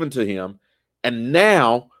title is given to him. And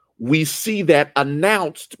now we see that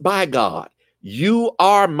announced by God. You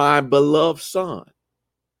are my beloved son,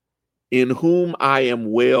 in whom I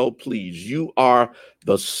am well pleased. You are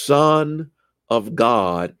the Son of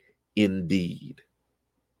God indeed.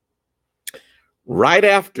 Right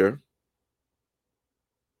after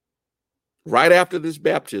this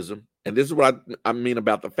baptism, and this is what I mean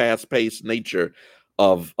about the fast-paced nature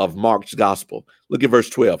of Mark's gospel. Look at verse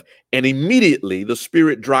 12. And immediately the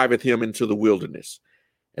Spirit driveth him into the wilderness.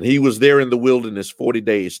 And he was there in the wilderness 40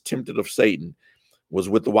 days, tempted of Satan, was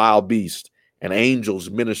with the wild beast, and angels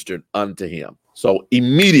ministered unto him. So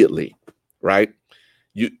immediately, right?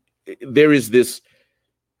 There is this,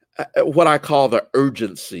 what I call the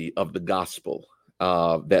urgency of the gospel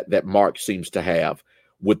that Mark seems to have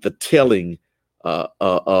with the telling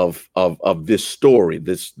of this story,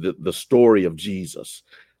 the story of Jesus.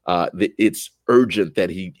 It's urgent that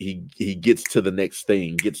he gets to the next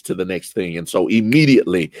thing, and so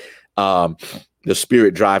immediately the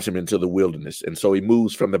Spirit drives him into the wilderness, and so he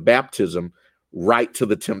moves from the baptism right to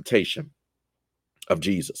the temptation of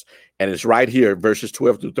Jesus. And it's right here, verses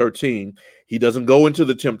 12 through 13. He doesn't go into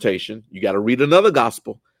the temptation. You got to read another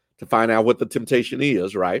gospel to find out what the temptation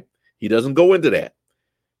is, right? He doesn't go into that.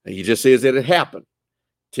 And he just says that it happened.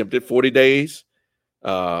 Tempted 40 days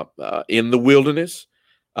in the wilderness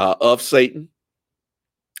of Satan,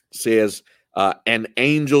 says, and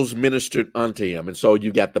angels ministered unto him. And so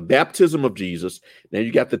you got the baptism of Jesus. Now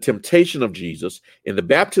you got the temptation of Jesus. In the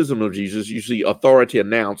baptism of Jesus, you see authority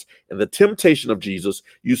announced. In the temptation of Jesus,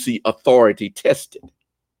 you see authority tested.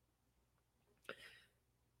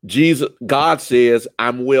 God says,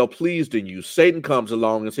 I'm well pleased in you. Satan comes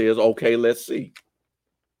along and says, okay, let's see.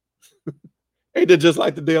 Ain't that just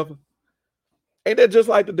like the devil? Ain't that just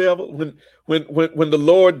like the devil? When the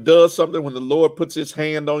Lord does something, when the Lord puts his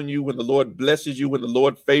hand on you, when the Lord blesses you, when the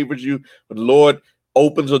Lord favors you, when the Lord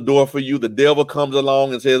opens a door for you, the devil comes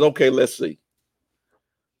along and says, okay, let's see.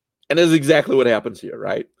 And that's exactly what happens here,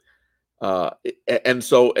 right? And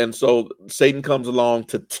so Satan comes along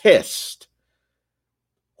to test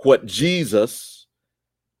what Jesus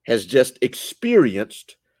has just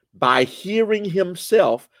experienced by hearing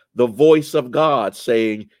himself, the voice of God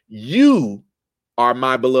saying, you are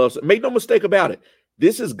my beloved. Make no mistake about it.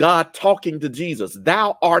 This is God talking to Jesus.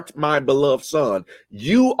 Thou art my beloved son.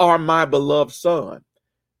 You are my beloved son,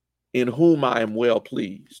 in whom I am well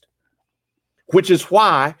pleased. Which is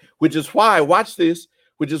why, watch this,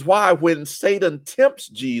 which is why when Satan tempts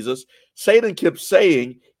Jesus, Satan kept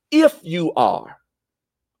saying, if you are,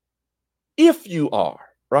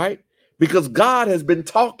 right? Because God has been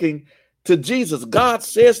talking to Jesus. God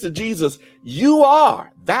says to Jesus,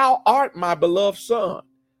 thou art my beloved son.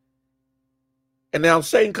 And now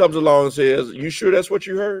Satan comes along and says, you sure that's what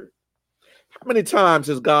you heard? How many times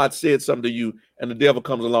has God said something to you and the devil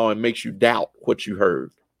comes along and makes you doubt what you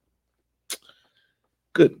heard?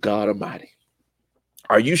 Good God Almighty.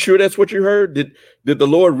 Are you sure that's what you heard? Did the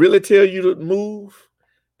Lord really tell you to move?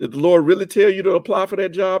 Did the Lord really tell you to apply for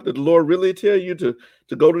that job? Did the Lord really tell you to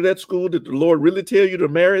go to that school? Did the Lord really tell you to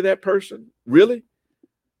marry that person? Really?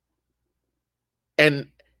 And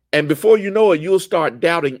before you know it, you'll start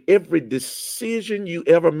doubting every decision you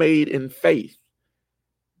ever made in faith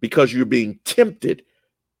because you're being tempted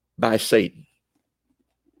by Satan.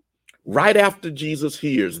 Right after Jesus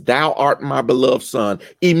hears, thou art my beloved son,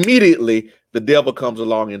 immediately the devil comes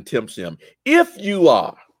along and tempts him. If you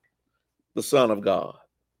are the Son of God.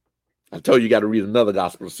 I told you, you got to read another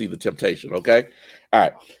gospel to see the temptation, okay?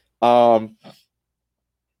 All right.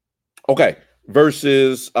 Okay,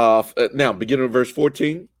 verses, now beginning with verse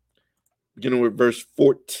 14. Beginning with verse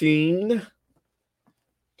 14.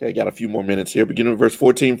 Okay, got a few more minutes here. Beginning with verse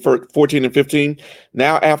 14 and 15.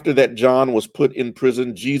 Now after that John was put in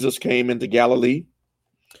prison, Jesus came into Galilee,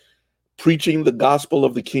 preaching the gospel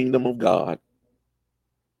of the kingdom of God,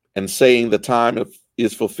 and saying the time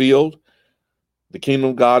is fulfilled. The kingdom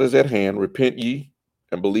of God is at hand. Repent ye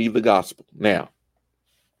and believe the gospel. Now,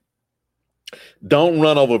 don't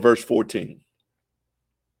run over verse 14.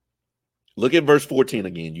 Look at verse 14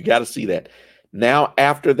 again. You got to see that. Now,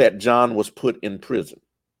 after that, John was put in prison.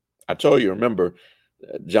 I told you, remember,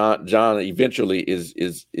 John eventually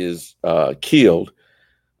is killed,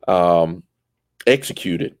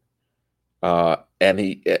 executed.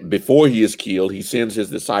 And before he is killed, he sends his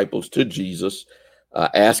disciples to Jesus,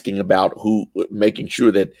 asking about making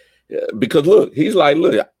sure that, because look, he's like,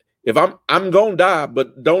 look, if I'm gonna die,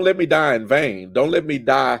 but don't let me die in vain. Don't let me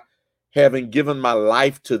die having given my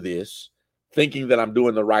life to this, thinking that I'm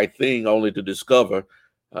doing the right thing, only to discover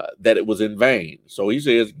that it was in vain. So he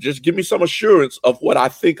says, just give me some assurance of what I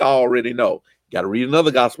think I already know. Got to read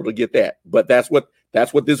another gospel to get that. But that's what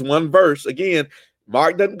this one verse, again,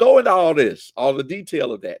 Mark doesn't go into all the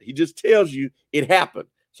detail of that. He just tells you it happened.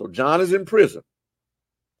 So John is in prison.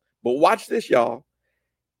 But watch this, y'all.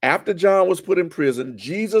 After John was put in prison,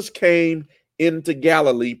 Jesus came into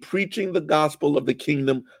Galilee preaching the gospel of the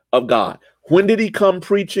kingdom of God. When did he come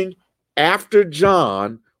preaching? After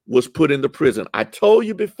John was put into prison. I told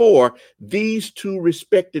you before, these two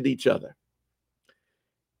respected each other.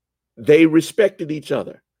 They respected each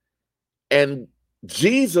other. And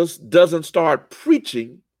Jesus doesn't start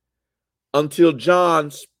preaching until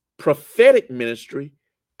John's prophetic ministry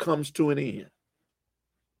comes to an end.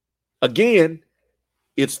 Again,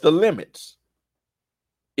 it's the limits.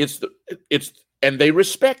 And they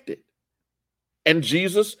respect it. And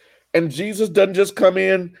Jesus doesn't just come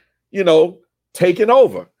in, taking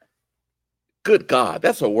over. Good God,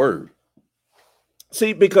 that's a word.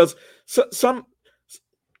 See, because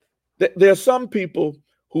there are some people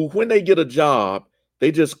who, when they get a job,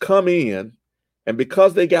 they just come in, and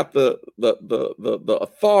because they got the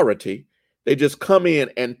authority, they just come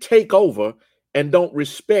in and take over and don't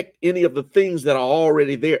respect any of the things that are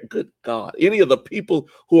already there. Good God. Any of the people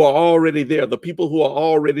who are already there, the people who are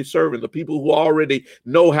already serving, the people who already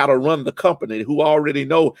know how to run the company, who already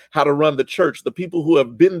know how to run the church, the people who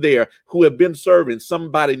have been there, who have been serving.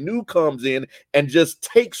 Somebody new comes in and just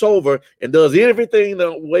takes over and does everything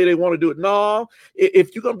the way they want to do it. No,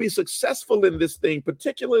 if you're going to be successful in this thing,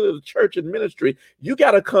 particularly the church and ministry, you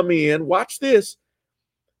got to come in, watch this,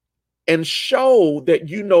 and show that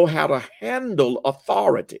you know how to handle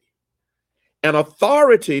authority. And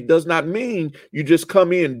authority does not mean you just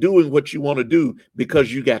come in doing what you want to do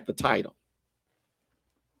because you got the title.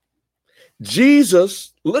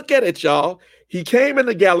 Jesus, look at it, y'all. He came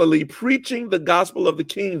into Galilee preaching the gospel of the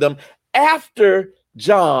kingdom after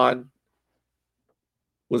John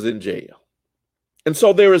was in jail. And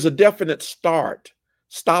so there is a definite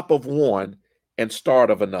stop of one and start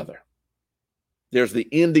of another. There's the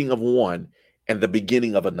ending of one and the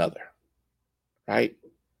beginning of another, right?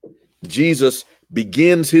 Jesus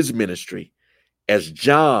begins his ministry as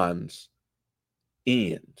John's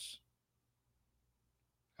ends.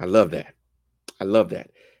 I love that. I love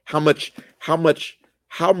that. How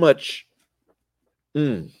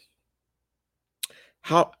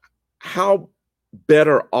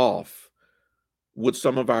better off would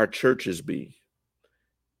some of our churches be,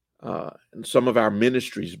 and some of our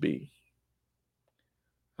ministries be,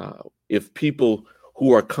 if people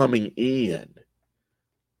who are coming in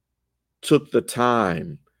took the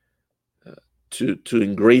time to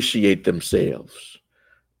ingratiate themselves,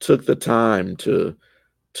 took the time to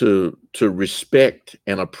respect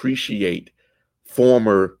and appreciate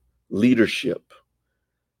former leadership,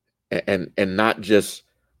 and not just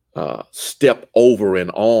step over and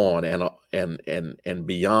on and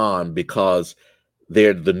beyond because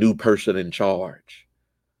they're the new person in charge,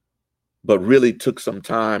 but really took some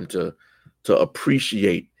time to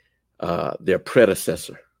appreciate their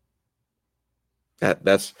predecessor.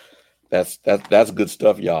 That's good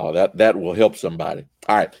stuff, y'all. That will help somebody.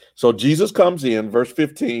 All right. So Jesus comes in, verse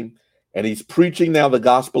 15, and he's preaching now the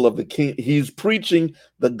gospel of the king. He's preaching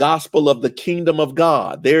the gospel of the kingdom of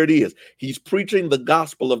God. There it is. He's preaching the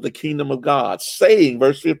gospel of the kingdom of God, saying,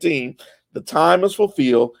 verse 15, the time is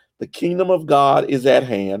fulfilled. The kingdom of God is at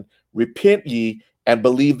hand. Repent ye and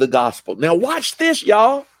believe the gospel. Now watch this,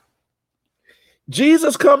 y'all.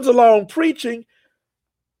 Jesus comes along preaching,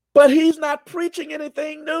 but he's not preaching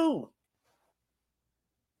anything new.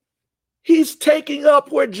 He's taking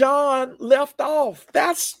up where John left off.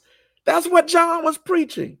 That's what John was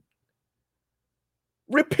preaching.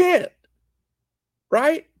 Repent,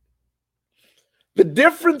 right? The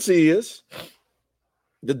difference is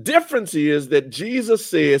that Jesus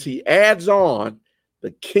says, he adds on,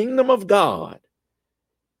 the kingdom of God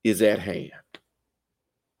is at hand.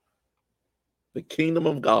 The kingdom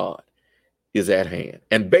of God is at hand.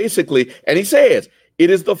 And basically, and he says, it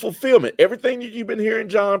is the fulfillment. Everything that you've been hearing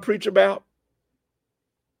John preach about,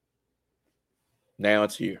 now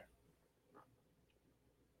it's here.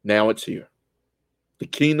 Now it's here. The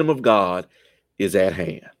kingdom of God is at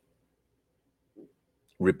hand.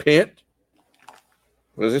 Repent.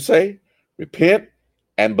 What does it say? Repent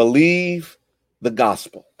and believe the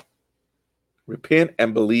gospel. Repent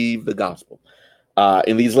and believe the gospel.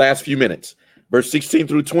 In these last few minutes, verse 16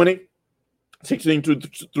 through 20,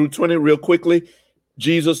 through 20, real quickly,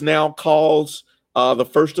 Jesus now calls the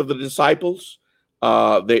first of the disciples.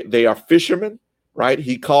 They are fishermen, right?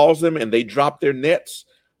 He calls them and they drop their nets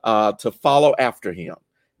to follow after him.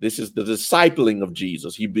 This is the discipling of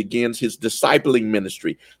Jesus. He begins his discipling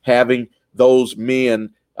ministry, having those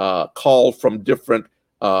men called from different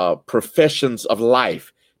professions of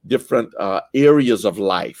life, different areas of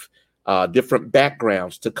life, different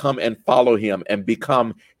backgrounds to come and follow him and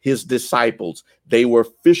become his disciples. They were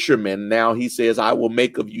fishermen. Now he says, I will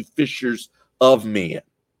make of you fishers of men,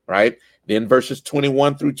 right? Then verses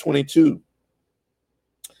 21 through 22.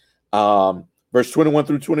 Verse 21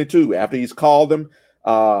 through 22, after he's called them,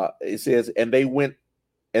 it says, and they went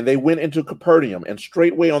into Capernaum, and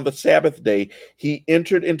straightway on the Sabbath day, he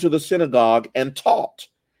entered into the synagogue and taught.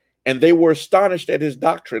 And they were astonished at his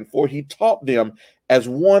doctrine, for he taught them as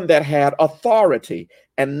one that had authority,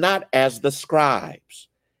 and not as the scribes,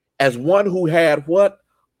 as one who had what?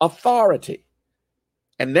 Authority.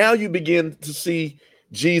 And now you begin to see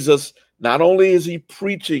Jesus, not only is he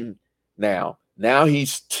preaching now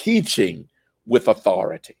he's teaching with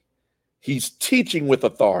authority. He's teaching with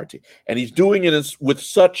authority, and he's doing it with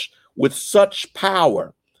such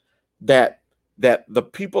power that the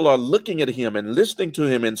people are looking at him and listening to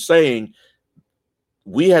him and saying,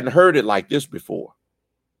 we hadn't heard it like this before.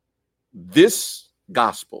 This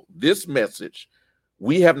gospel, this message,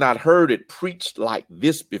 we have not heard it preached like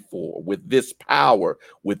this before, with this power,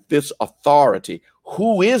 with this authority.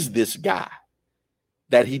 Who is this guy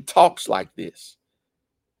that he talks like this,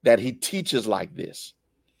 that he teaches like this?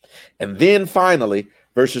 And then finally,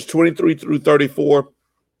 verses 23 through 34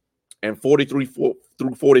 and 43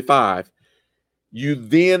 through 45, you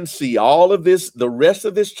then see all of this, the rest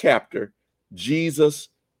of this chapter, Jesus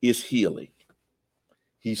is healing.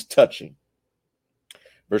 He's touching.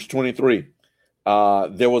 Verse 23,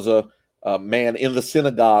 there was a man in the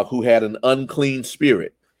synagogue who had an unclean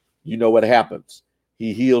spirit. You know what happens.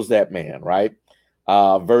 He heals that man, right?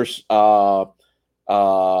 Verse 30,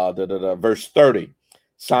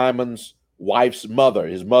 Simon's wife's mother,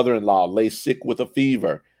 his mother-in-law, lay sick with a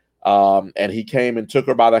fever. And he came and took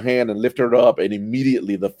her by the hand and lifted her up, and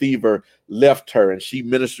immediately the fever left her, and she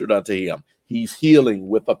ministered unto him. He's healing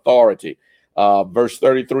with authority. Verse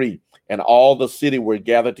 33, and all the city were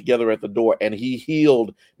gathered together at the door, and he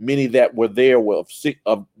healed many that were there with sick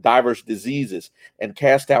of diverse diseases, and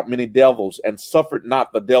cast out many devils, and suffered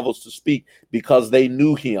not the devils to speak, because they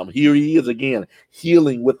knew him. Here he is again,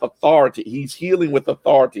 healing with authority. He's healing with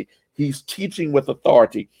authority. He's teaching with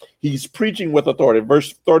authority. He's preaching with authority.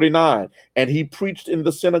 Verse 39, and he preached in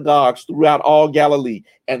the synagogues throughout all Galilee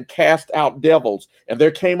and cast out devils. And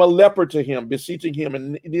there came a leper to him, beseeching him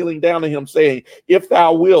and kneeling down to him, saying, if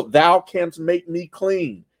thou wilt, thou canst make me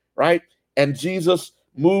clean, right? And Jesus,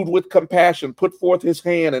 moved with compassion, put forth his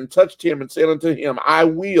hand and touched him and said unto him, I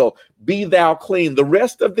will, be thou clean. The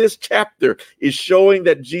rest of this chapter is showing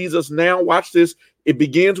that Jesus now, watch this, it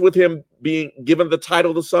begins with him being given the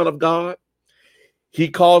title the Son of God. He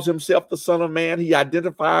calls himself the Son of Man. He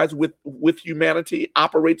identifies with humanity,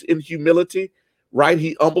 operates in humility, right?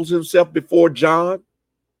 He humbles himself before John,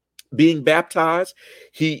 being baptized.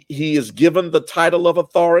 He is given the title of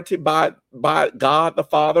authority by God the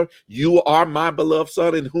Father. You are my beloved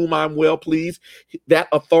Son, in whom I'm well pleased. That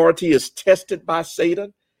authority is tested by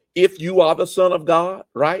Satan. If you are the Son of God,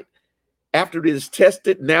 right? After it is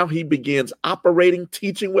tested, now he begins operating,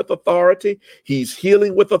 teaching with authority. He's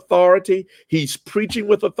healing with authority. He's preaching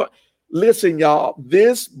with authority. Listen, y'all,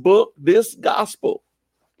 this book, this gospel,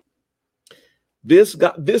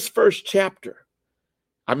 this first chapter,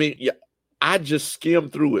 I mean, yeah, I just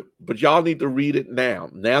skimmed through it, but y'all need to read it now.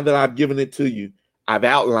 Now that I've given it to you, I've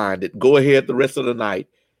outlined it. Go ahead the rest of the night.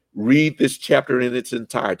 Read this chapter in its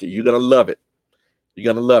entirety. You're going to love it. You're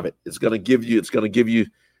going to love it. It's going to give you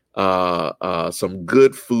some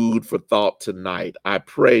good food for thought tonight. I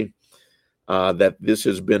pray that this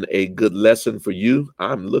has been a good lesson for you.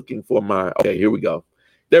 I'm looking for okay, here we go.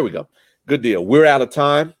 There we go. Good deal. We're out of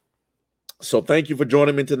time. So thank you for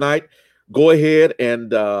joining me tonight. Go ahead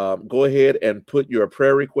and put your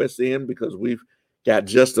prayer requests in, because we've got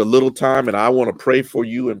just a little time, and I want to pray for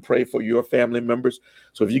you and pray for your family members.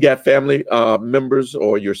 So if you got family members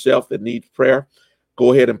or yourself that needs prayer,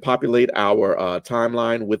 go ahead and populate our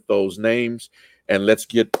timeline with those names, and let's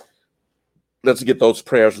get those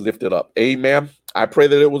prayers lifted up. Amen. I pray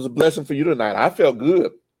that it was a blessing for you tonight. I felt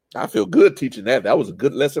good. I feel good teaching that. That was a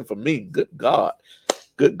good lesson for me. Good God.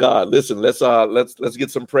 Good God. Listen, let's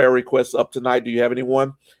get some prayer requests up tonight. Do you have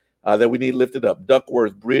anyone that we need lifted up?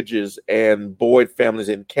 Duckworth, Bridges, and Boyd families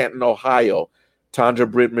in Canton, Ohio. Tandra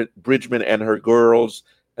Bridgman and her girls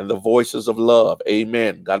and the Voices of Love.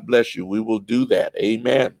 Amen. God bless you. We will do that.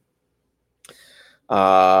 Amen.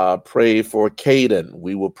 Pray for Caden.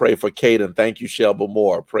 We will pray for Caden. Thank you, Shelba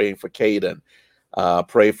Moore. Praying for Caden.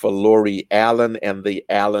 Pray for Lori Allen and the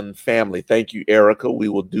Allen family. Thank you, Erica. We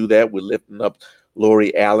will do that. We're lifting up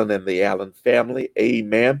Lori Allen and the Allen family.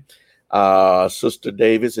 Amen. Sister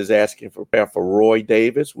Davis is asking for prayer for Roy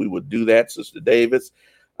Davis. We will do that, Sister Davis.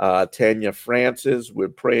 Tanya Francis, we're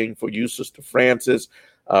praying for you, Sister Francis.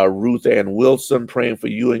 Ruth Ann Wilson, praying for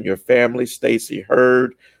you and your family. Stacy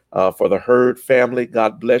Hurd, for the Hurd family.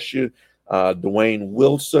 God bless you. Dwayne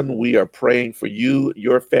Wilson, we are praying for you,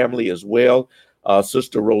 your family as well.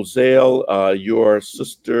 Sister Roselle, your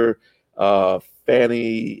sister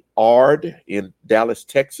Fanny Ard in Dallas,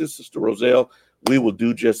 Texas. Sister Roselle, we will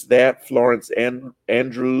do just that. Florence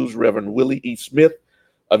Andrews, Reverend Willie E. Smith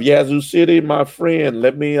of Yazoo City, my friend,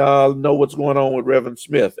 let me know what's going on with Reverend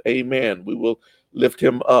Smith. Amen. We will lift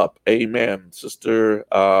him up. Amen. Sister,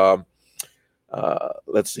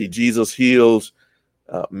 let's see, Jesus heals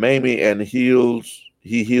Mamie and he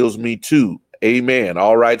heals me too. Amen.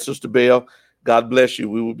 All right, Sister Bell, God bless you.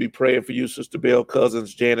 We will be praying for you, Sister Bell,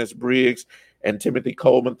 cousins Janice Briggs and Timothy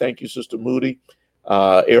Coleman. Thank you, Sister Moody.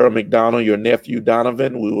 Aaron McDonald, your nephew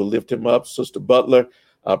Donovan, we will lift him up. Sister Butler,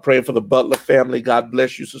 praying for the Butler family. God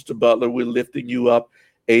bless you, Sister Butler. We're lifting you up.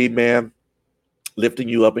 Amen. Lifting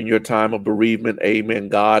you up in your time of bereavement. Amen.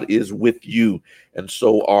 God is with you, and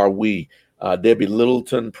so are we. Debbie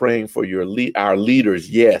Littleton, praying for our leaders.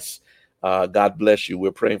 Yes. God bless you.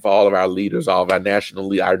 We're praying for all of our leaders, all of our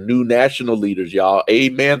new national leaders, y'all.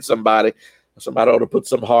 Amen. Somebody ought to put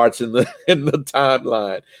some hearts in the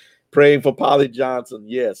timeline. Praying for Polly Johnson.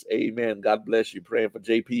 Yes. Amen. God bless you. Praying for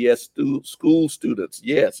JPS school students.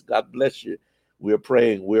 Yes. God bless you. We're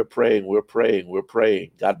praying.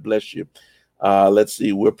 God bless you. Let's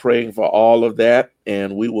see. We're praying for all of that,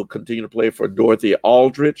 and we will continue to pray for Dorothy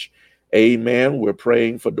Aldrich. Amen. We're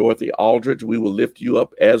praying for Dorothy Aldrich. We will lift you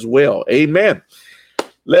up as well. Amen.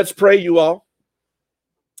 Let's pray, you all.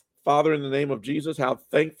 Father, in the name of Jesus, how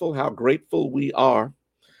thankful, how grateful we are.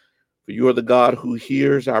 For you are the God who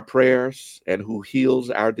hears our prayers and who heals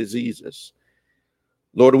our diseases.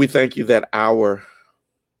 Lord, we thank you that our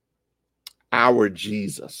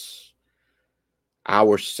Jesus,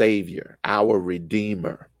 our Savior, our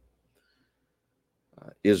Redeemer,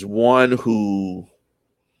 is one who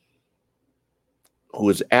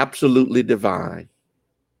is absolutely divine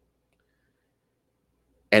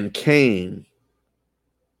and came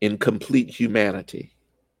in complete humanity.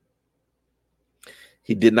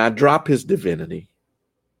 He did not drop his divinity,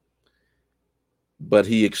 but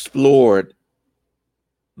he explored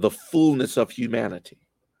the fullness of humanity,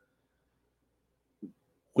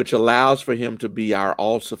 which allows for him to be our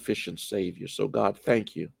all-sufficient Savior. So God,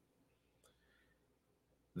 thank you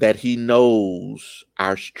that he knows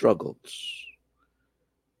our struggles.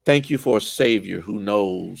 Thank you for a Savior who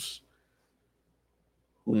knows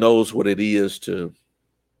what it is to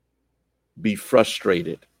be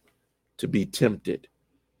frustrated, to be tempted,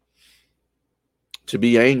 to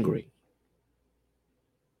be angry.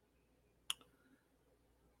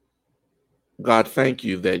 God, thank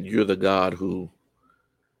you that you're the God who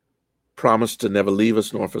promised to never leave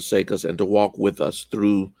us nor forsake us and to walk with us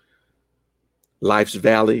through life's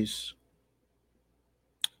valleys,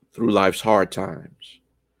 through life's hard times.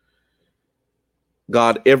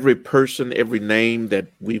 God, every person, every name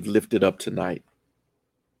that we've lifted up tonight,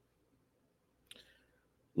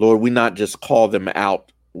 Lord, we not just call them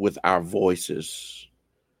out with our voices,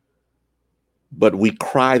 but we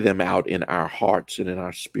cry them out in our hearts and in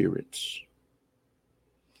our spirits.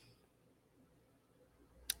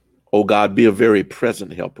 Oh God, be a very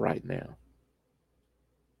present help right now.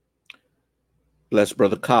 Bless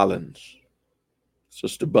Brother Collins,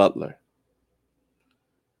 Sister Butler.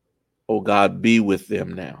 Oh God, be with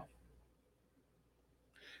them now.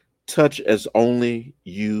 Touch as only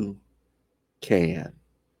you can.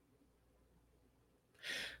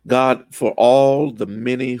 God, for all the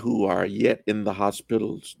many who are yet in the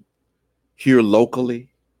hospitals here locally,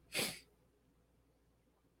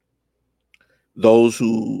 those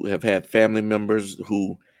who have had family members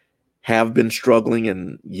who have been struggling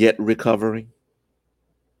and yet recovering,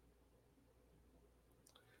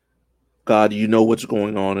 God, you know what's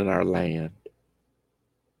going on in our land.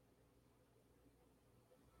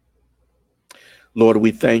 Lord,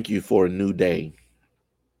 we thank you for a new day.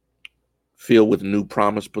 filled with new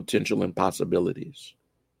promise, potential, and possibilities.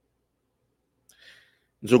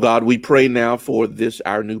 And so, God, we pray now for this,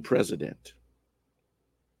 our new president,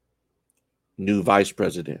 new vice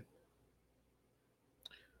president.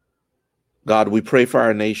 God, we pray for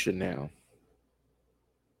our nation now.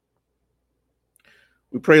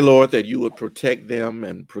 We pray, Lord, that you would protect them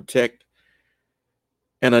and protect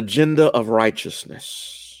an agenda of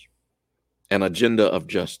righteousness, an agenda of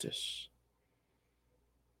justice,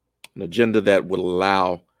 an agenda that would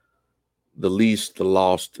allow the least, the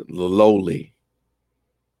lost, the lowly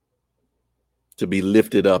to be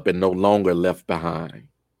lifted up and no longer left behind.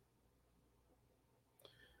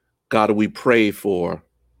 God, we pray for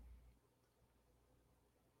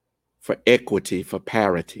equity, for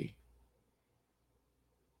parity.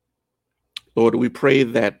 Lord, we pray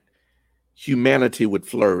that humanity would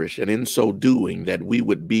flourish, and in so doing, that we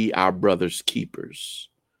would be our brother's keepers.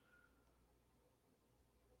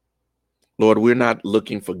 Lord, we're not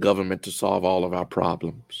looking for government to solve all of our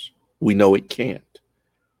problems. We know it can't.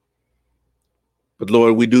 But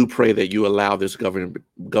Lord, we do pray that you allow this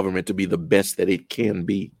government to be the best that it can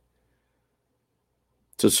be,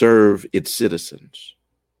 to serve its citizens.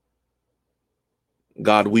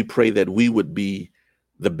 God, we pray that we would be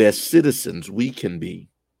the best citizens we can be,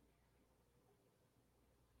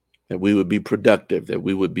 that we would be productive, that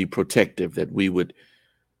we would be protective, that we would,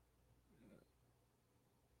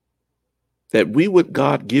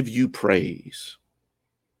 God, give you praise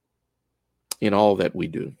in all that we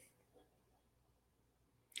do.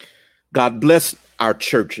 God, bless our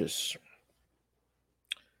churches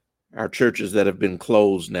that have been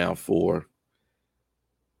closed now for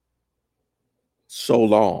so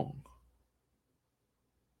long.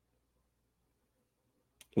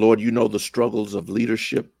 Lord, you know the struggles of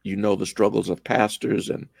leadership. You know the struggles of pastors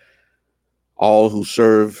and all who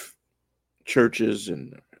serve churches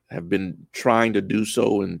and have been trying to do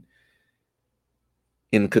so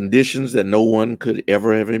in conditions that no one could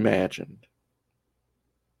ever have imagined.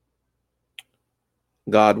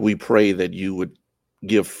 God, we pray that you would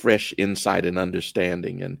give fresh insight and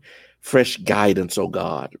understanding and fresh guidance, oh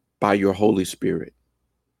God, by your Holy Spirit.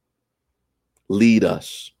 Lead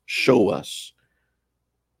us, show us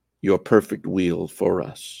your perfect will for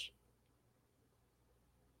us.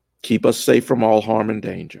 Keep us safe from all harm and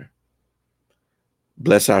danger.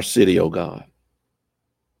 Bless our city, oh God.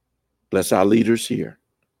 Bless our leaders here.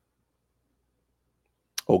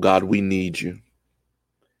 Oh God, we need you.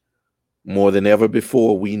 More than ever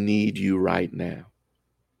before, we need you right now.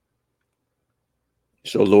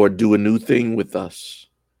 So Lord, do a new thing with us.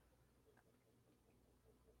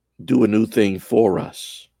 Do a new thing for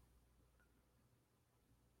us.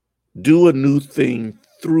 Do a new thing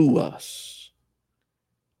through us.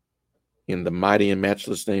 In the mighty and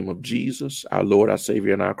matchless name of Jesus, our Lord, our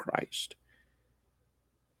Savior, and our Christ.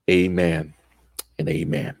 Amen and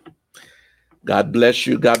amen. God bless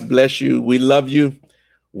you. God bless you. We love you.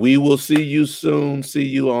 We will see you soon. See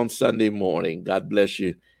you on Sunday morning. God bless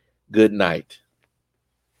you. Good night.